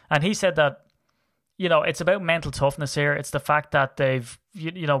 And he said that, it's about mental toughness here. It's the fact that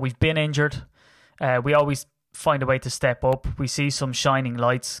we've been injured. We always find a way to step up. We see some shining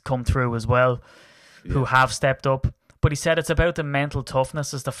lights come through as well, who have stepped up. But he said it's about the mental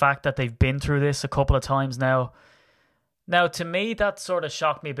toughness, is the fact that they've been through this a couple of times now. Now, to me, that sort of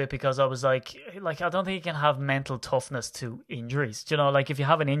shocked me a bit, because I was like, I don't think you can have mental toughness to injuries. If you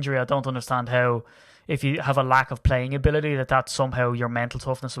have an injury, I don't understand how, if you have a lack of playing ability, that somehow your mental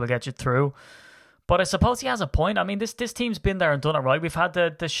toughness will get you through. But I suppose he has a point. I mean, this team's been there and done it, right? We've had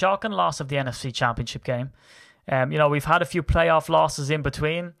the shocking loss of the NFC Championship game. We've had a few playoff losses in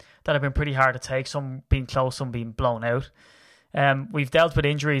between that have been pretty hard to take. Some being close, some being blown out. We've dealt with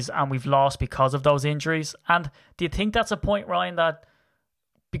injuries, and we've lost because of those injuries. And do you think that's a point, Ryan, that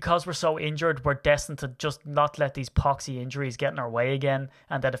because we're so injured, we're destined to just not let these poxy injuries get in our way again,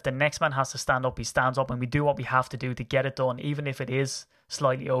 and that if the next man has to stand up, he stands up, and we do what we have to do to get it done, even if it is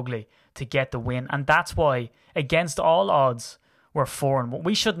slightly ugly, to get the win? And that's why, against all odds, we're 4-1.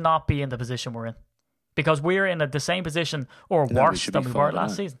 We should not be in the position we're in, because we're in the same position or worse than we were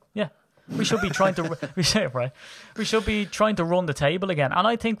last season. Yeah. We should be trying to we should be trying to run the table again. And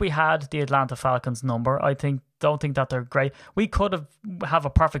I think we had the Atlanta Falcons number. Don't think that they're great. We could have a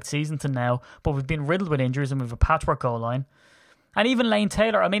perfect season to now, but we've been riddled with injuries, and we have a patchwork goal line. And even Lane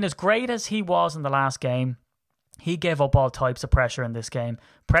Taylor, I mean, as great as he was in the last game, he gave up all types of pressure in this game.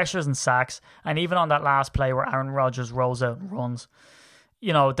 Pressures and sacks, and even on that last play where Aaron Rodgers rolls out and runs,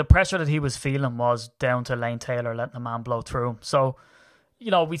 the pressure that he was feeling was down to Lane Taylor letting the man blow through him. So,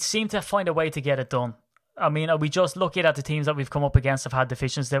 we seem to find a way to get it done. I mean, are we just looking at the teams that we've come up against have had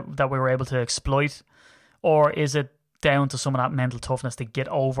deficiencies that we were able to exploit? Or is it down to some of that mental toughness to get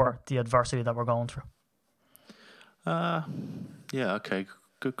over the adversity that we're going through? Yeah, okay,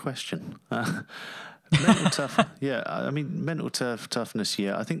 good question. Mental toughness,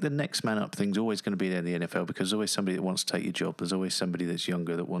 yeah. I think the next man up thing's always going to be there in the NFL, because there's always somebody that wants to take your job. There's always somebody that's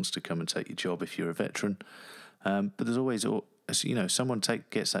younger that wants to come and take your job if you're a veteran. But there's always, someone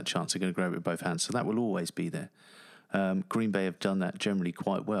gets that chance, they're going to grab it with both hands. So that will always be there. Green Bay have done that generally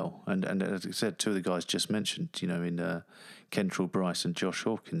quite well. And as I said, two of the guys just mentioned, in Kentrell Bryce and Josh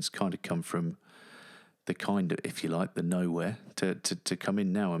Hawkins, kind of come from the kind of, if you like, the nowhere to come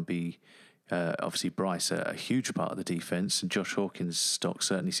in now and be, obviously Bryce, a huge part of the defense, and Josh Hawkins' stock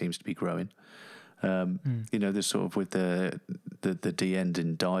certainly seems to be growing. There's sort of with the D end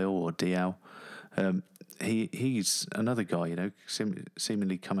in Dial or Dial. He's another guy,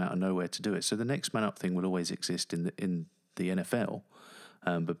 seemingly come out of nowhere to do it. So the next man up thing will always exist in the NFL,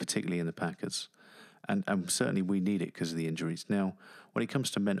 but particularly in the Packers, and certainly we need it because of the injuries. Now, when it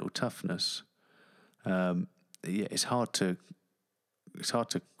comes to mental toughness, it's hard to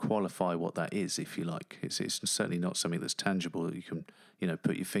qualify what that is, if you like. It's certainly not something that's tangible that you can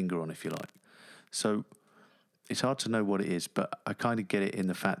put your finger on, if you like. So it's hard to know what it is, but I kind of get it in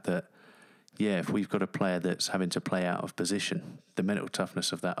the fact that, yeah, if we've got a player that's having to play out of position, the mental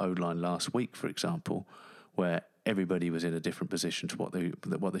toughness of that O-line last week, for example, where everybody was in a different position to what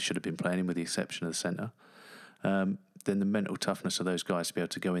they should have been playing in, with the exception of the centre, then the mental toughness of those guys to be able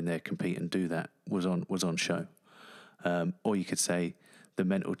to go in there, compete and do that was on show. Or you could say the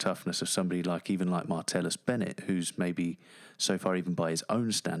mental toughness of somebody like Martellus Bennett, who's maybe so far, even by his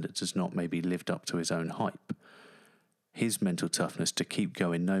own standards, has not maybe lived up to his own hype. His mental toughness to keep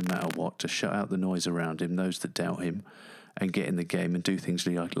going no matter what, to shut out the noise around him, those that doubt him, and get in the game and do things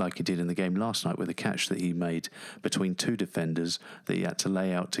like he did in the game last night with a catch that he made between two defenders that he had to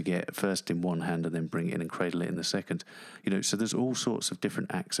lay out to get first in one hand and then bring it in and cradle it in the second. So there's all sorts of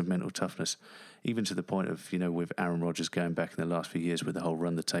different acts of mental toughness, even to the point of, with Aaron Rodgers going back in the last few years with the whole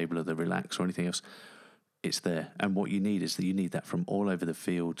run the table or the relax or anything else. It's there. And what you need is that you need that from all over the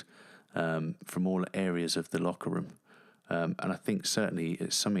field, from all areas of the locker room. And I think certainly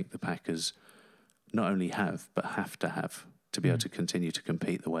it's something the Packers not only have, but have to be able to continue to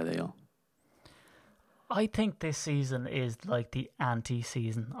compete the way they are. I think this season is like the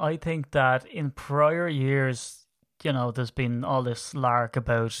anti-season. I think that in prior years, there's been all this lark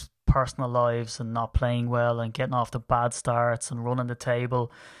about personal lives and not playing well and getting off the bad starts and running the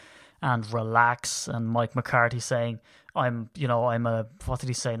table and relax. And Mike McCarthy saying, I'm what did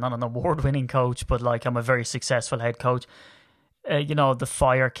he say? Not an award-winning coach, but like I'm a very successful head coach. The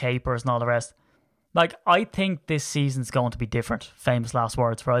fire capers and all the rest. Like, I think this season's going to be different. Famous last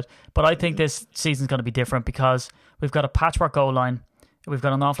words, right? But I think this season's going to be different because we've got a patchwork goal line. We've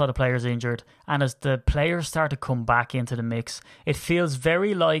got an awful lot of players injured. And as the players start to come back into the mix, it feels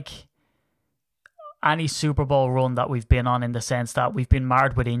very like any Super Bowl run that we've been on, in the sense that we've been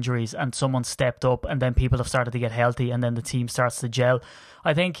marred with injuries and someone stepped up and then people have started to get healthy and then the team starts to gel.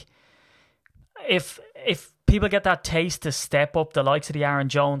 I think if people get that taste to step up, the likes of the Aaron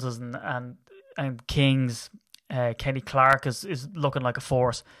Joneses and Kings, Kenny Clark is looking like a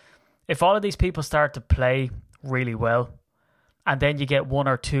force. If all of these people start to play really well, and then you get one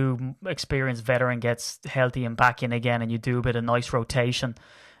or two experienced veteran gets healthy and back in again, and you do a bit of nice rotation,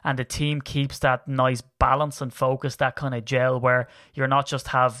 and the team keeps that nice balance and focus, that kind of gel where you're not just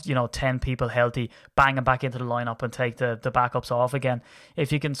have 10 people healthy, bang them back into the lineup and take the backups off again.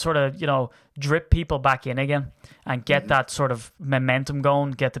 If you can sort of drip people back in again and get that sort of momentum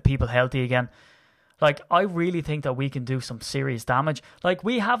going, get the people healthy again, like I really think that we can do some serious damage. Like,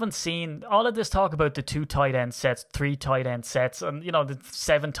 we haven't seen all of this talk about the 2 tight end sets, 3 tight end sets, and the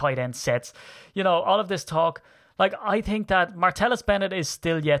 7 tight end sets, all of this talk. Like, I think that Martellus Bennett is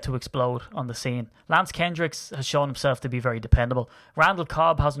still yet to explode on the scene. Lance Kendricks has shown himself to be very dependable. Randall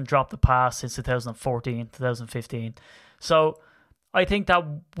Cobb hasn't dropped the pass since 2014, 2015. So I think that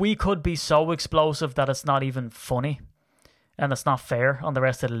we could be so explosive that it's not even funny and it's not fair on the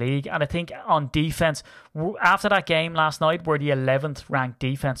rest of the league. And I think on defense, after that game last night, we're the 11th ranked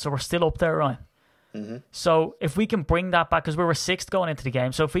defense. So we're still up there, Ryan. Mm-hmm. So if we can bring that back, because we were 6th going into the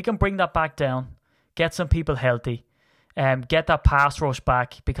game. So if we can bring that back down, get some people healthy, get that pass rush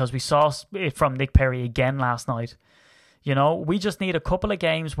back, because we saw it from Nick Perry again last night. We just need a couple of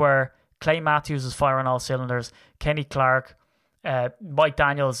games where Clay Matthews is firing all cylinders, Kenny Clark, Mike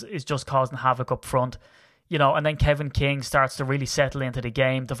Daniels is just causing havoc up front, and then Kevin King starts to really settle into the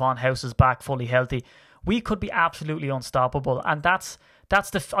game. Devon House is back fully healthy. We could be absolutely unstoppable, and that's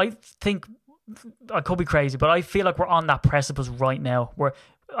I think, I could be crazy, but I feel like we're on that precipice right now, where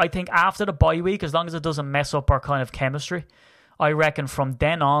I think after the bye week, as long as it doesn't mess up our kind of chemistry, I reckon from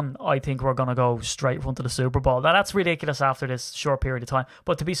then on, I think we're going to go straight front to the Super Bowl. Now, that's ridiculous after this short period of time,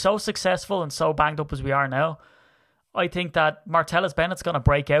 but to be so successful and so banged up as we are now, I think that Martellus Bennett's going to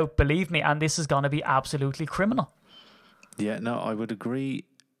break out, believe me, and this is going to be absolutely criminal. Yeah, no, I would agree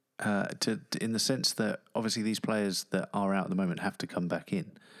in the sense that obviously these players that are out at the moment have to come back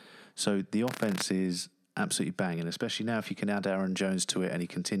in. So the offense is absolutely banging, especially now if you can add Aaron Jones to it and he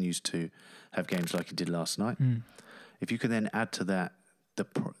continues to have games like he did last night. If you can then add to that,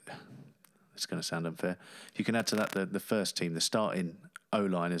 it's going to sound unfair, if you can add to that the first team, the starting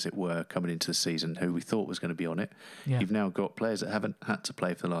O-line, as it were, coming into the season, who we thought was going to be on it. Yeah. You've now got players that haven't had to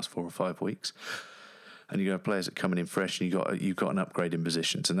play for the last 4 or 5 weeks, and you've got players that are coming in fresh, and you've got an upgrade in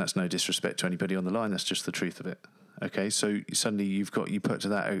positions, and that's no disrespect to anybody on the line, that's just the truth of it. Okay, so suddenly you put to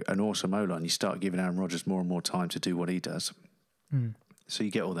that an awesome O-line, you start giving Aaron Rodgers more and more time to do what he does. So you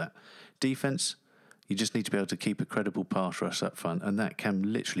get all that. Defense, you just need to be able to keep a credible pass rush up front, and that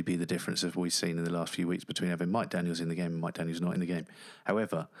can literally be the difference of what we've seen in the last few weeks between having Mike Daniels in the game and Mike Daniels not in the game.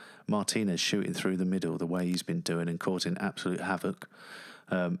 However, Martinez shooting through the middle the way he's been doing and causing absolute havoc,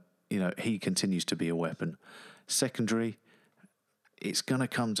 he continues to be a weapon. Secondary, it's going to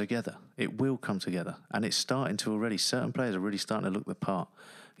come together. It will come together. And it's starting to already. Certain players are really starting to look the part,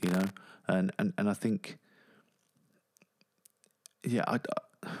 And I think,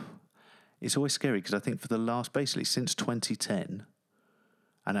 it's always scary because I think for the last, basically since 2010,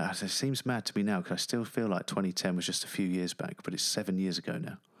 And it seems mad to me now because I still feel like 2010 was just a few years back, but it's 7 years ago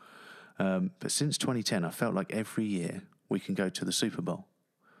now. But since 2010, I felt like every year we can go to the Super Bowl,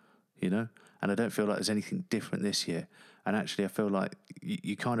 and I don't feel like there's anything different this year. And actually, I feel like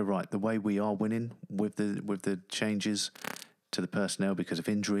you're kind of right. The way we are winning with the changes to the personnel because of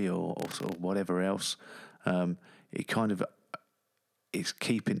injury or whatever else, it kind of it's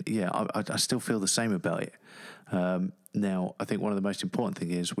keeping. Yeah, I still feel the same about it. Now, I think one of the most important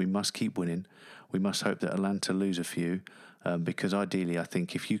thing is we must keep winning. We must hope that Atlanta lose a few, because ideally, I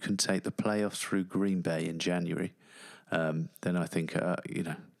think if you can take the playoffs through Green Bay in January, then I think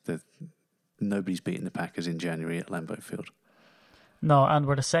that nobody's beating the Packers in January at Lambeau Field. No, and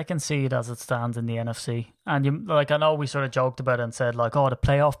we're the second seed as it stands in the NFC. And I know we sort of joked about it and said the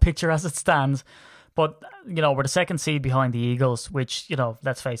playoff picture as it stands. But, we're the second seed behind the Eagles, which,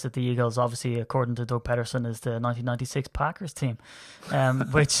 let's face it, the Eagles, obviously, according to Doug Peterson, is the 1996 Packers team.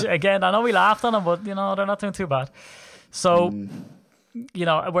 Which, again, I know we laughed on them, but, they're not doing too bad. So,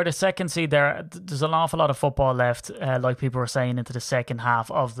 we're the second seed there. There's an awful lot of football left, like people were saying, into the second half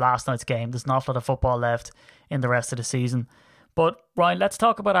of last night's game. There's an awful lot of football left in the rest of the season. But, Ryan, let's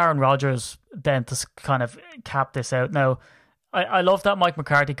talk about Aaron Rodgers then to kind of cap this out. Now, I love that Mike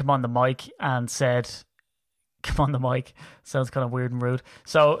McCarthy come on the mic and said, come on the mic, sounds kind of weird and rude.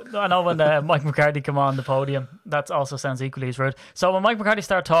 So I know when Mike McCarthy come on the podium, that also sounds equally as rude. So when Mike McCarthy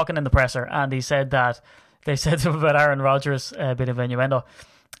started talking in the presser and he said that, they said to him about Aaron Rodgers, a bit of innuendo,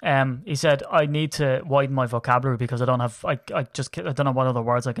 he said, I need to widen my vocabulary because I don't know what other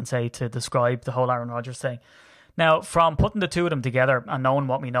words I can say to describe the whole Aaron Rodgers thing. Now, from putting the two of them together and knowing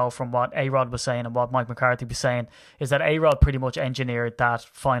what we know from what A-Rod was saying and what Mike McCarthy was saying, is that A-Rod pretty much engineered that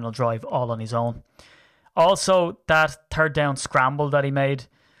final drive all on his own. Also, that third down scramble that he made,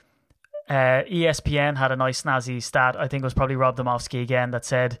 ESPN had a nice snazzy stat, I think it was probably Rob Domofsky again, that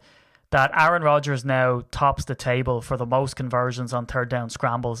said that Aaron Rodgers now tops the table for the most conversions on third down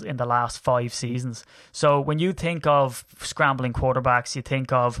scrambles in the last 5 seasons. So when you think of scrambling quarterbacks, you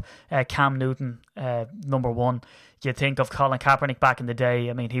think of Cam Newton, number one. You think of Colin Kaepernick back in the day.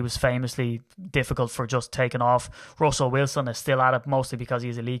 I mean, he was famously difficult for just taking off. Russell Wilson is still at it, mostly because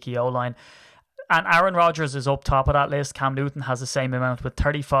he's a leaky O-line. And Aaron Rodgers is up top of that list. Cam Newton has the same amount with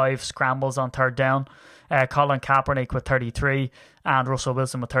 35 scrambles on third down. Colin Kaepernick with 33 and Russell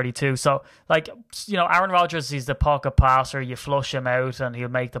Wilson with 32. So, Aaron Rodgers, he's the pocket passer. You flush him out and he'll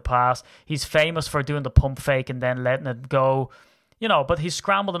make the pass. He's famous for doing the pump fake and then letting it go. But he's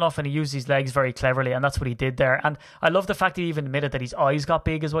scrambled enough and he used his legs very cleverly, and that's what he did there. And I love the fact that he even admitted that his eyes got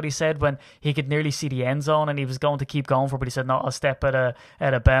big, is what he said, when he could nearly see the end zone and he was going to keep going for it, but he said, no, I'll step out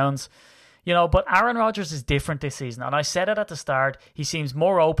of bounds. But Aaron Rodgers is different this season. And I said it at the start. He seems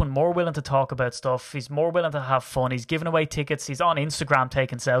more open, more willing to talk about stuff. He's more willing to have fun. He's giving away tickets. He's on Instagram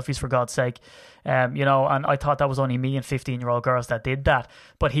taking selfies, for God's sake. And I thought that was only me and 15-year-old girls that did that.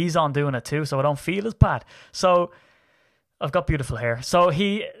 But he's on doing it too, so I don't feel as bad. So I've got beautiful hair. So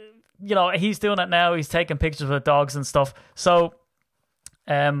he's doing it now. He's taking pictures with dogs and stuff. So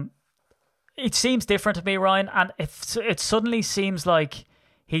it seems different to me, Ryan. And it suddenly seems like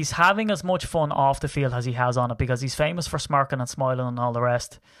he's having as much fun off the field as he has on it, because he's famous for smirking and smiling and all the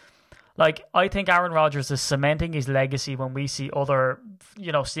rest. I think Aaron Rodgers is cementing his legacy when we see other,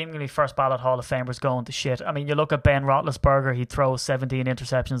 seemingly first ballot Hall of Famers going to shit. I mean, you look at Ben Roethlisberger, he throws 17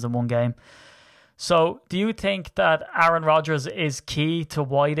 interceptions in one game. So do you think that Aaron Rodgers is key to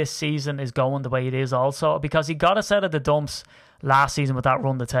why this season is going the way it is also? Because he got us out of the dumps last season with that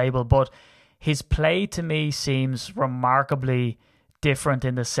run the table, but his play to me seems remarkably different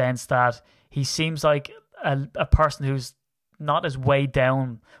in the sense that he seems like a person who's not as weighed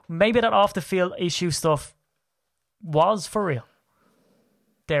down. Maybe that off the field issue stuff was for real,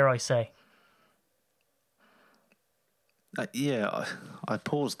 dare I say. I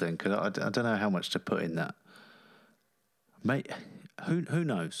paused then because I don't know how much to put in that. Mate, who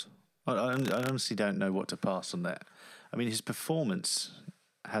knows? I honestly don't know what to pass on that. I mean, his performance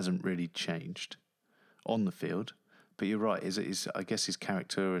hasn't really changed on the field. But you're right, I guess his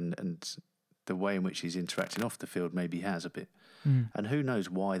character and the way in which he's interacting off the field maybe has a bit. And who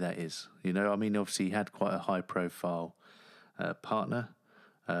knows why that is. I mean, obviously he had quite a high-profile partner.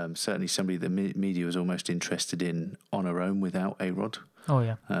 Certainly somebody the media was almost interested in on her own without A-Rod. Oh,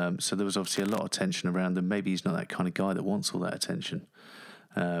 yeah. So there was obviously a lot of tension around them. Maybe he's not that kind of guy that wants all that attention.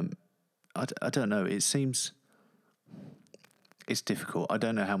 I don't know. It seems... It's difficult. I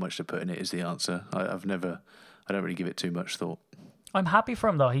don't know how much to put in it is the answer. I don't really give it too much thought. I'm happy for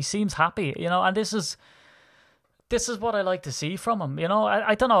him though. He seems happy, and this is what I like to see from him.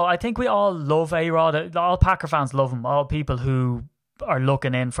 I don't know. I think we all love A-Rod. All Packer fans love him. All people who are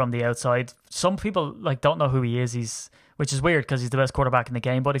looking in from the outside. Some people like don't know who he is. Which is weird because he's the best quarterback in the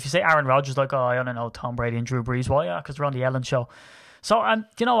game. But if you say Aaron Rodgers, like, oh, I don't know Tom Brady and Drew Brees, well, yeah, because we're on the Ellen show. So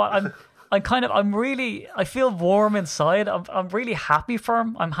you know what, I feel warm inside. I'm really happy for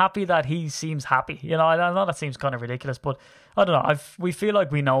him. I'm happy that he seems happy. You know, I know that seems kind of ridiculous, but I don't know. We feel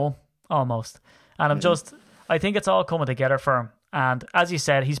like we know him almost, and I think it's all coming together for him. And as you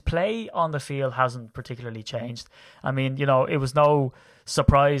said, his play on the field hasn't particularly changed. I mean, you know, it was no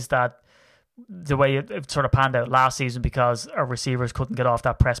surprise that the way it sort of panned out last season because our receivers couldn't get off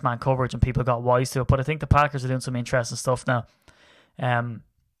that press man coverage and people got wise to it. But I think the Packers are doing some interesting stuff now. And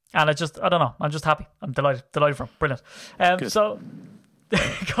I don't know. I'm just happy. I'm delighted for him. Brilliant. So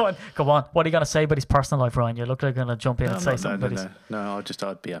go on. What are you going to say about his personal life, Ryan? You look like you're going to jump in and say something. No,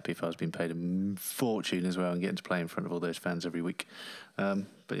 I'd be happy if I was being paid a fortune as well and getting to play in front of all those fans every week.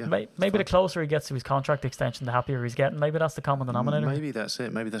 But yeah, maybe the closer he gets to his contract extension, the happier he's getting. Maybe that's the common denominator. Maybe that's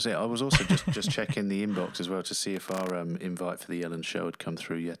it. I was also just checking the inbox as well to see if our invite for the Ellen show had come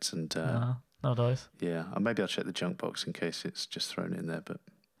through yet. And no dice. Yeah, maybe I'll check the junk box in case it's just thrown in there. But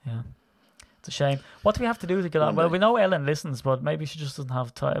yeah. It's a shame. What do we have to do to get on? Well, we know Ellen listens, but maybe she just doesn't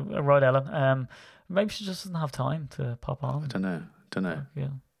have time. Right, Ellen. Maybe she just doesn't have time to pop on. I don't know. Yeah,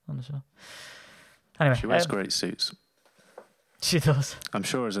 on the show. Anyway, she wears great suits. She does. I'm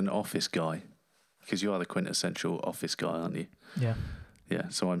sure as an office guy, because you are the quintessential office guy, aren't you? Yeah. Yeah.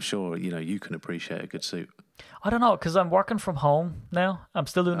 So I'm sure you can appreciate a good suit. I don't know, because I'm working from home now. I'm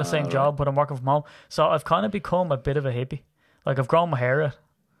still doing the same job, but I'm working from home. So I've kind of become a bit of a hippie. Like I've grown my hair out.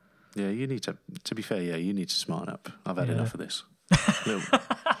 Yeah, you need to be fair, you need to smarten up. I've had enough of this.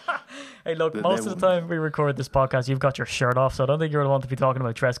 Hey, look, most of the time we record this podcast, you've got your shirt off, so I don't think you're the one to be talking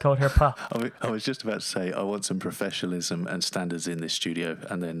about dress code here, Pat. I was just about to say, I want some professionalism and standards in this studio,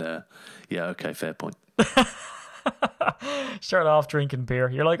 and then, okay, fair point. Shirt off, drinking beer.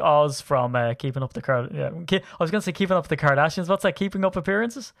 You're like Oz from Keeping Up the Kardashians. Yeah, I was going to say Keeping Up the Kardashians. What's that, Keeping Up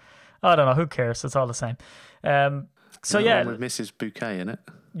Appearances? I don't know, who cares? It's all the same. So yeah. With Mrs. Bouquet in it.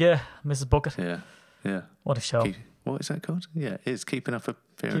 Yeah, Mrs. Bucket. Yeah. What a show. What is that called? Yeah, it's Keeping Up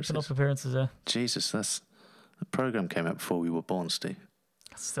Appearances. Keeping Up Appearances, yeah. Jesus, the programme came out before we were born, Steve.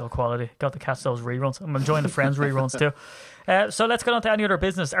 That's still quality. Got to catch those reruns. I'm enjoying the Friends reruns too. So let's get on to any other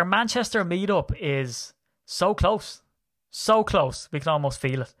business. Our Manchester meetup is so close. So close. We can almost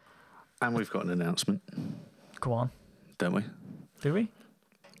feel it. And we've got an announcement. Go on. Don't we? Do we?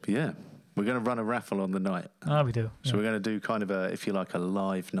 Yeah. We're going to run a raffle on the night. We do. So we're going to do kind of if you like, a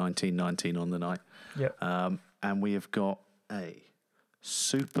live 1919 on the night. Yeah. And we have got a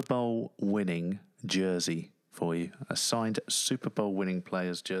Super Bowl winning jersey for you. A signed Super Bowl winning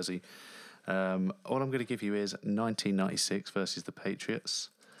player's jersey. All I'm going to give you is 1996 versus the Patriots.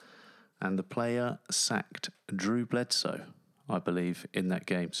 And the player sacked Drew Bledsoe, I believe, in that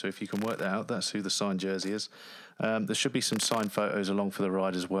game. So if you can work that out, that's who the signed jersey is. There should be some signed photos along for the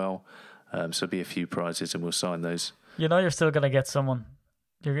ride as well. So there'll be a few prizes and we'll sign those. You know you're still going to get someone.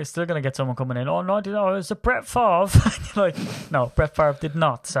 You're still going to get someone coming in. Oh, no, it's a Brett Favre. Like, no, Brett Favre did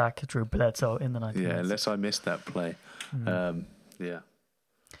not sack Drew Bledsoe in the 1990s. Yeah, unless I missed that play. Yeah. Do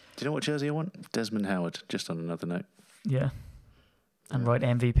you know what jersey I want? Desmond Howard, just on another note. Yeah. And write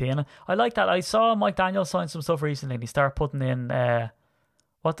MVP in it. I like that. I saw Mike Daniels sign some stuff recently and he started putting in,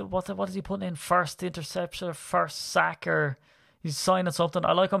 what is he putting in? First interception, first sack, or he's signing something.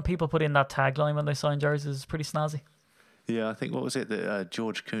 I like when people put in that tagline when they sign jerseys. It's pretty snazzy. Yeah, I think, what was it that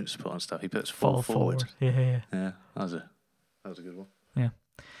George Kuntz put on stuff? He puts full forward. Yeah. Yeah, that was a good one.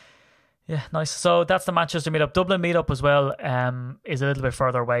 Yeah, nice. So that's the Manchester meetup. Dublin meetup as well is a little bit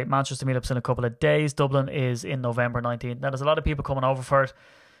further away. Manchester meetup's in a couple of days. Dublin is in November 19th. Now, there's a lot of people coming over for it.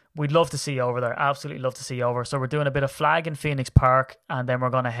 We'd love to see you over there. Absolutely love to see you over. So we're doing a bit of flag in Phoenix Park, and then we're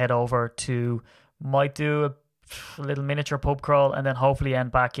going to head over to, might do a little miniature pub crawl, and then hopefully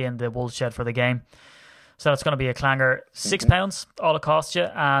end back in the Woolshed for the game. So that's going to be a clanger. £6 all it costs you.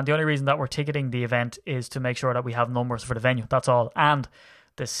 And the only reason that we're ticketing the event is to make sure that we have numbers for the venue. That's all. And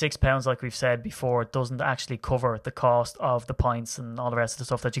the £6, like we've said before, doesn't actually cover the cost of the pints and all the rest of the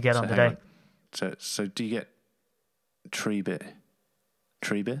stuff that you get on the day. So do you get tree beer?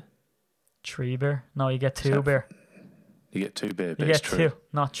 Tree beer? No, you get two beer. You get 2 beer, but you it's get tree. 2,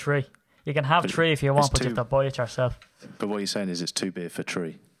 not 3. You can have 3 if you want, but you have to buy it yourself. But what you're saying is it's 2 beer for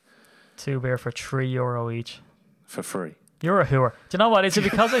tree. 2 beer for €3 each. For free. You're a hooer. Do you know what? Is it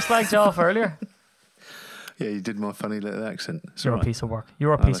because I slagged you off earlier? Yeah, you did my funny little accent. You're a piece of work.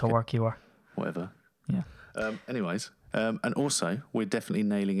 You're a piece of work, you are. Whatever. Yeah. Anyways, and also, we're definitely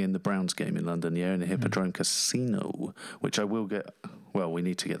nailing in the Browns game in London, in the Hippodrome Casino, which I will get. Well, we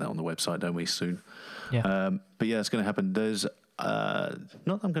need to get that on the website, don't we, soon? Yeah. But yeah, it's going to happen. not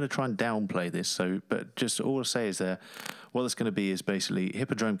that I'm going to try and downplay this, but just all I'll say is what it's going to be is basically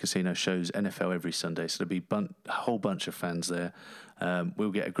Hippodrome Casino shows NFL every Sunday, so there'll be a whole bunch of fans there.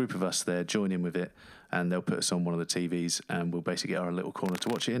 We'll get a group of us there, join in with it, and they'll put us on one of the TVs, and we'll basically get our little corner to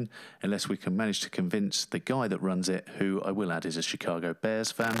watch it in, unless we can manage to convince the guy that runs it, who I will add is a Chicago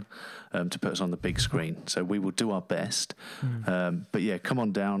Bears fan, to put us on the big screen. So we will do our best. But yeah, come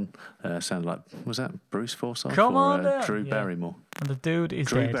on down. Sound like, was that Bruce Forsyth or Drew Barrymore? And the dude is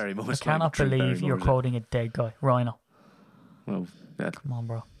Drew dead. Barrymore. I cannot believe you're quoting a dead guy. Rhino. Well, yeah. Come on,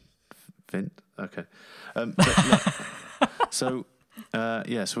 bro. Vint? Okay. But, so we're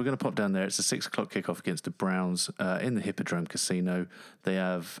going to pop down there. It's a 6 o'clock kickoff against the Browns in the Hippodrome Casino. They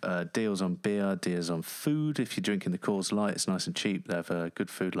have deals on beer, deals on food. If you're drinking the Coors Light, it's nice and cheap. They have good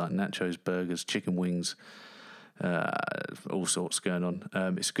food like nachos, burgers, chicken wings, all sorts going on.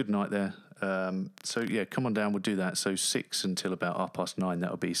 It's a good night there. So yeah, come on down. We'll do that. So 6 until about 9:30.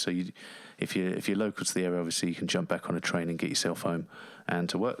 That'll be so. If you're local to the area, obviously you can jump back on a train and get yourself home and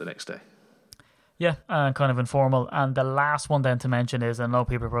to work the next day. Yeah, kind of informal. And the last one then to mention is, I know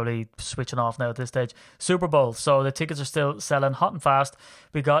people are probably switching off now at this stage, Super Bowl. So the tickets are still selling hot and fast.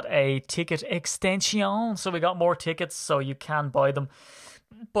 We got a ticket extension, so we got more tickets, so you can buy them.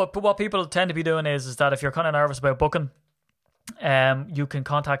 But what people tend to be doing is that if you're kind of nervous about booking, you can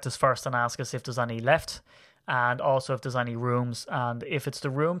contact us first and ask us if there's any left, and also if there's any rooms. And if it's the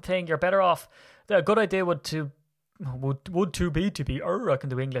room thing, you're better off. A good idea would be, I can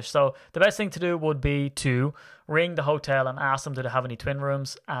do English. So the best thing to do would be to ring the hotel and ask them, do they have any twin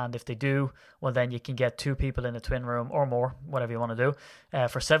rooms? And if they do, well, then you can get 2 people in a twin room or more, whatever you want to do,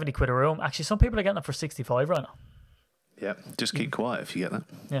 for 70 quid a room. Actually, some people are getting them for 65 right now. Yeah, just keep quiet if you get that.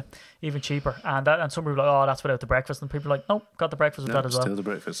 Yeah, even cheaper. And some people are like, oh, that's without the breakfast. And people are like, nope, got the breakfast with that as well. Still the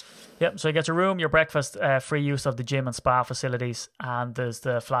breakfast. Yep, so you get your room, your breakfast, free use of the gym and spa facilities, and there's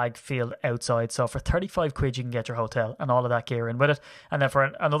the flag field outside. So for 35 quid, you can get your hotel and all of that gear in with it. And then for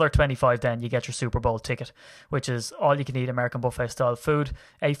another 25, then you get your Super Bowl ticket, which is all you can eat American buffet style food,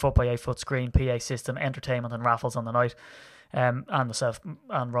 8 foot by 8 foot screen, PA system, entertainment and raffles on the night. And myself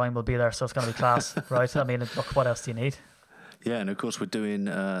and Ryan will be there, so it's going to be class, right? I mean, look, what else do you need? Yeah, and of course we're doing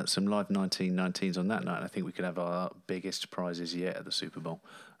some live 1919s on that night. I think we could have our biggest prizes yet at the Super Bowl.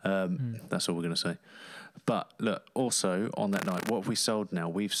 That's all we're going to say. But look, also on that night, what have we sold now?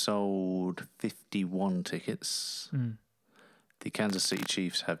 We've sold 51 tickets. The Kansas City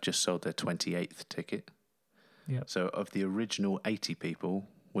Chiefs have just sold their 28th ticket. Yep. So of the original 80 people,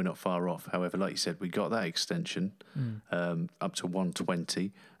 we're not far off. However, like you said, we got that extension up to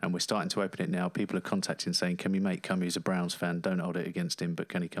 120, and we're starting to open it now. People are contacting saying, can we make come? He's a Browns fan. Don't hold it against him, but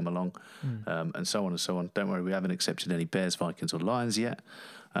can he come along? And so on and so on. Don't worry, we haven't accepted any Bears, Vikings, or Lions yet,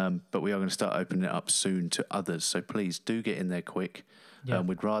 but we are going to start opening it up soon to others. So please do get in there quick. Yeah.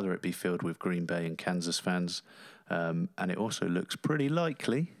 We'd rather it be filled with Green Bay and Kansas fans. And it also looks pretty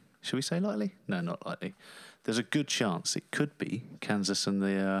likely. Should we say likely? No, not likely. There's a good chance it could be Kansas and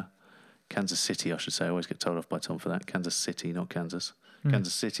the Kansas City, I should say. I always get told off by Tom for that. Kansas City, not Kansas.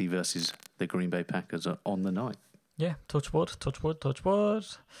 Kansas City versus the Green Bay Packers on the night. Yeah, touch wood, touch wood, touch wood.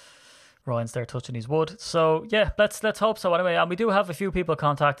 Ryan's there touching his wood. So yeah, let's hope so anyway. And we do have a few people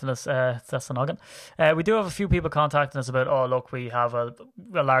contacting us. That's the noggin. We do have a few people contacting us about, oh look, we have a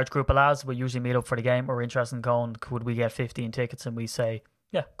large group of lads. We usually meet up for the game. We're interested in going. Could we get 15 tickets? And we say,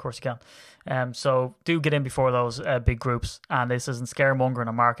 yeah, of course you can. So do get in before those big groups. And this isn't scaremongering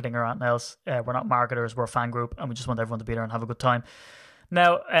or marketing or anything else. We're not marketers. We're a fan group, and we just want everyone to be there and have a good time.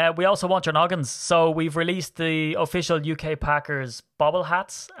 Now, we also want your noggins. So we've released the official UK Packers bobble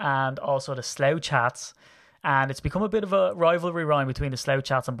hats and also the slouch hats. And it's become a bit of a rivalry, Ryan, between the slouch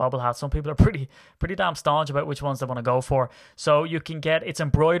hats and bobble hats. Some people are pretty damn staunch about which ones they want to go for. So you can get, it's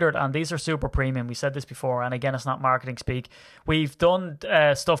embroidered, and these are super premium. We said this before, and again, it's not marketing speak. We've done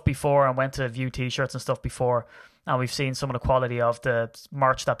stuff before and went to view t-shirts and stuff before, and we've seen some of the quality of the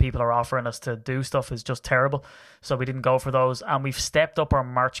merch that people are offering us to do stuff is just terrible. So we didn't go for those, and we've stepped up our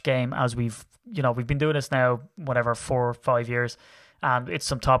merch game as we've been doing this now, 4 or 5 years. And it's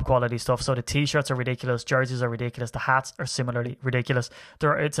some top quality stuff. So the t-shirts are ridiculous, jerseys are ridiculous, the hats are similarly ridiculous.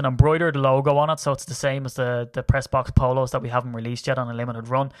 It's an embroidered logo on it, so it's the same as the press box polos that we haven't released yet on a limited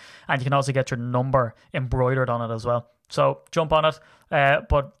run. And you can also get your number embroidered on it as well. So jump on it.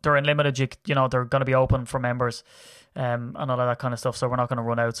 But they're in limited, they're going to be open for members and all of that kind of stuff. So we're not going to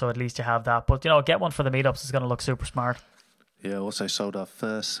run out, so at least you have that. But, get one for the meetups. It's going to look super smart. Yeah, also sold our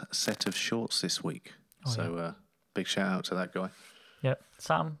first set of shorts this week. Big shout out to that guy. Yeah,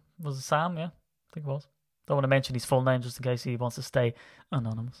 Sam. Was it Sam? Yeah, I think it was. Don't want to mention his full name just in case he wants to stay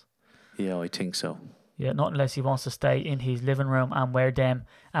anonymous. Yeah, I think so. Yeah, not unless he wants to stay in his living room and wear them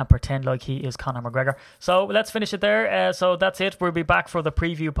and pretend like he is Conor McGregor. So let's finish it there. So that's it. We'll be back for the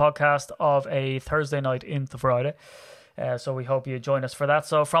preview podcast of a Thursday night into Friday. So we hope you join us for that.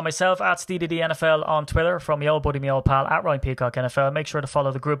 So from myself at SteeDDNFL on Twitter, from my old buddy, my old pal at Ryan Peacock NFL, make sure to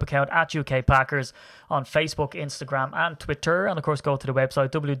follow the group account at UK Packers on Facebook, Instagram and Twitter. And of course go to the website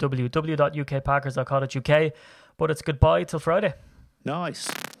www.ukpackers.co.uk. But it's goodbye till Friday.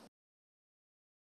 Nice.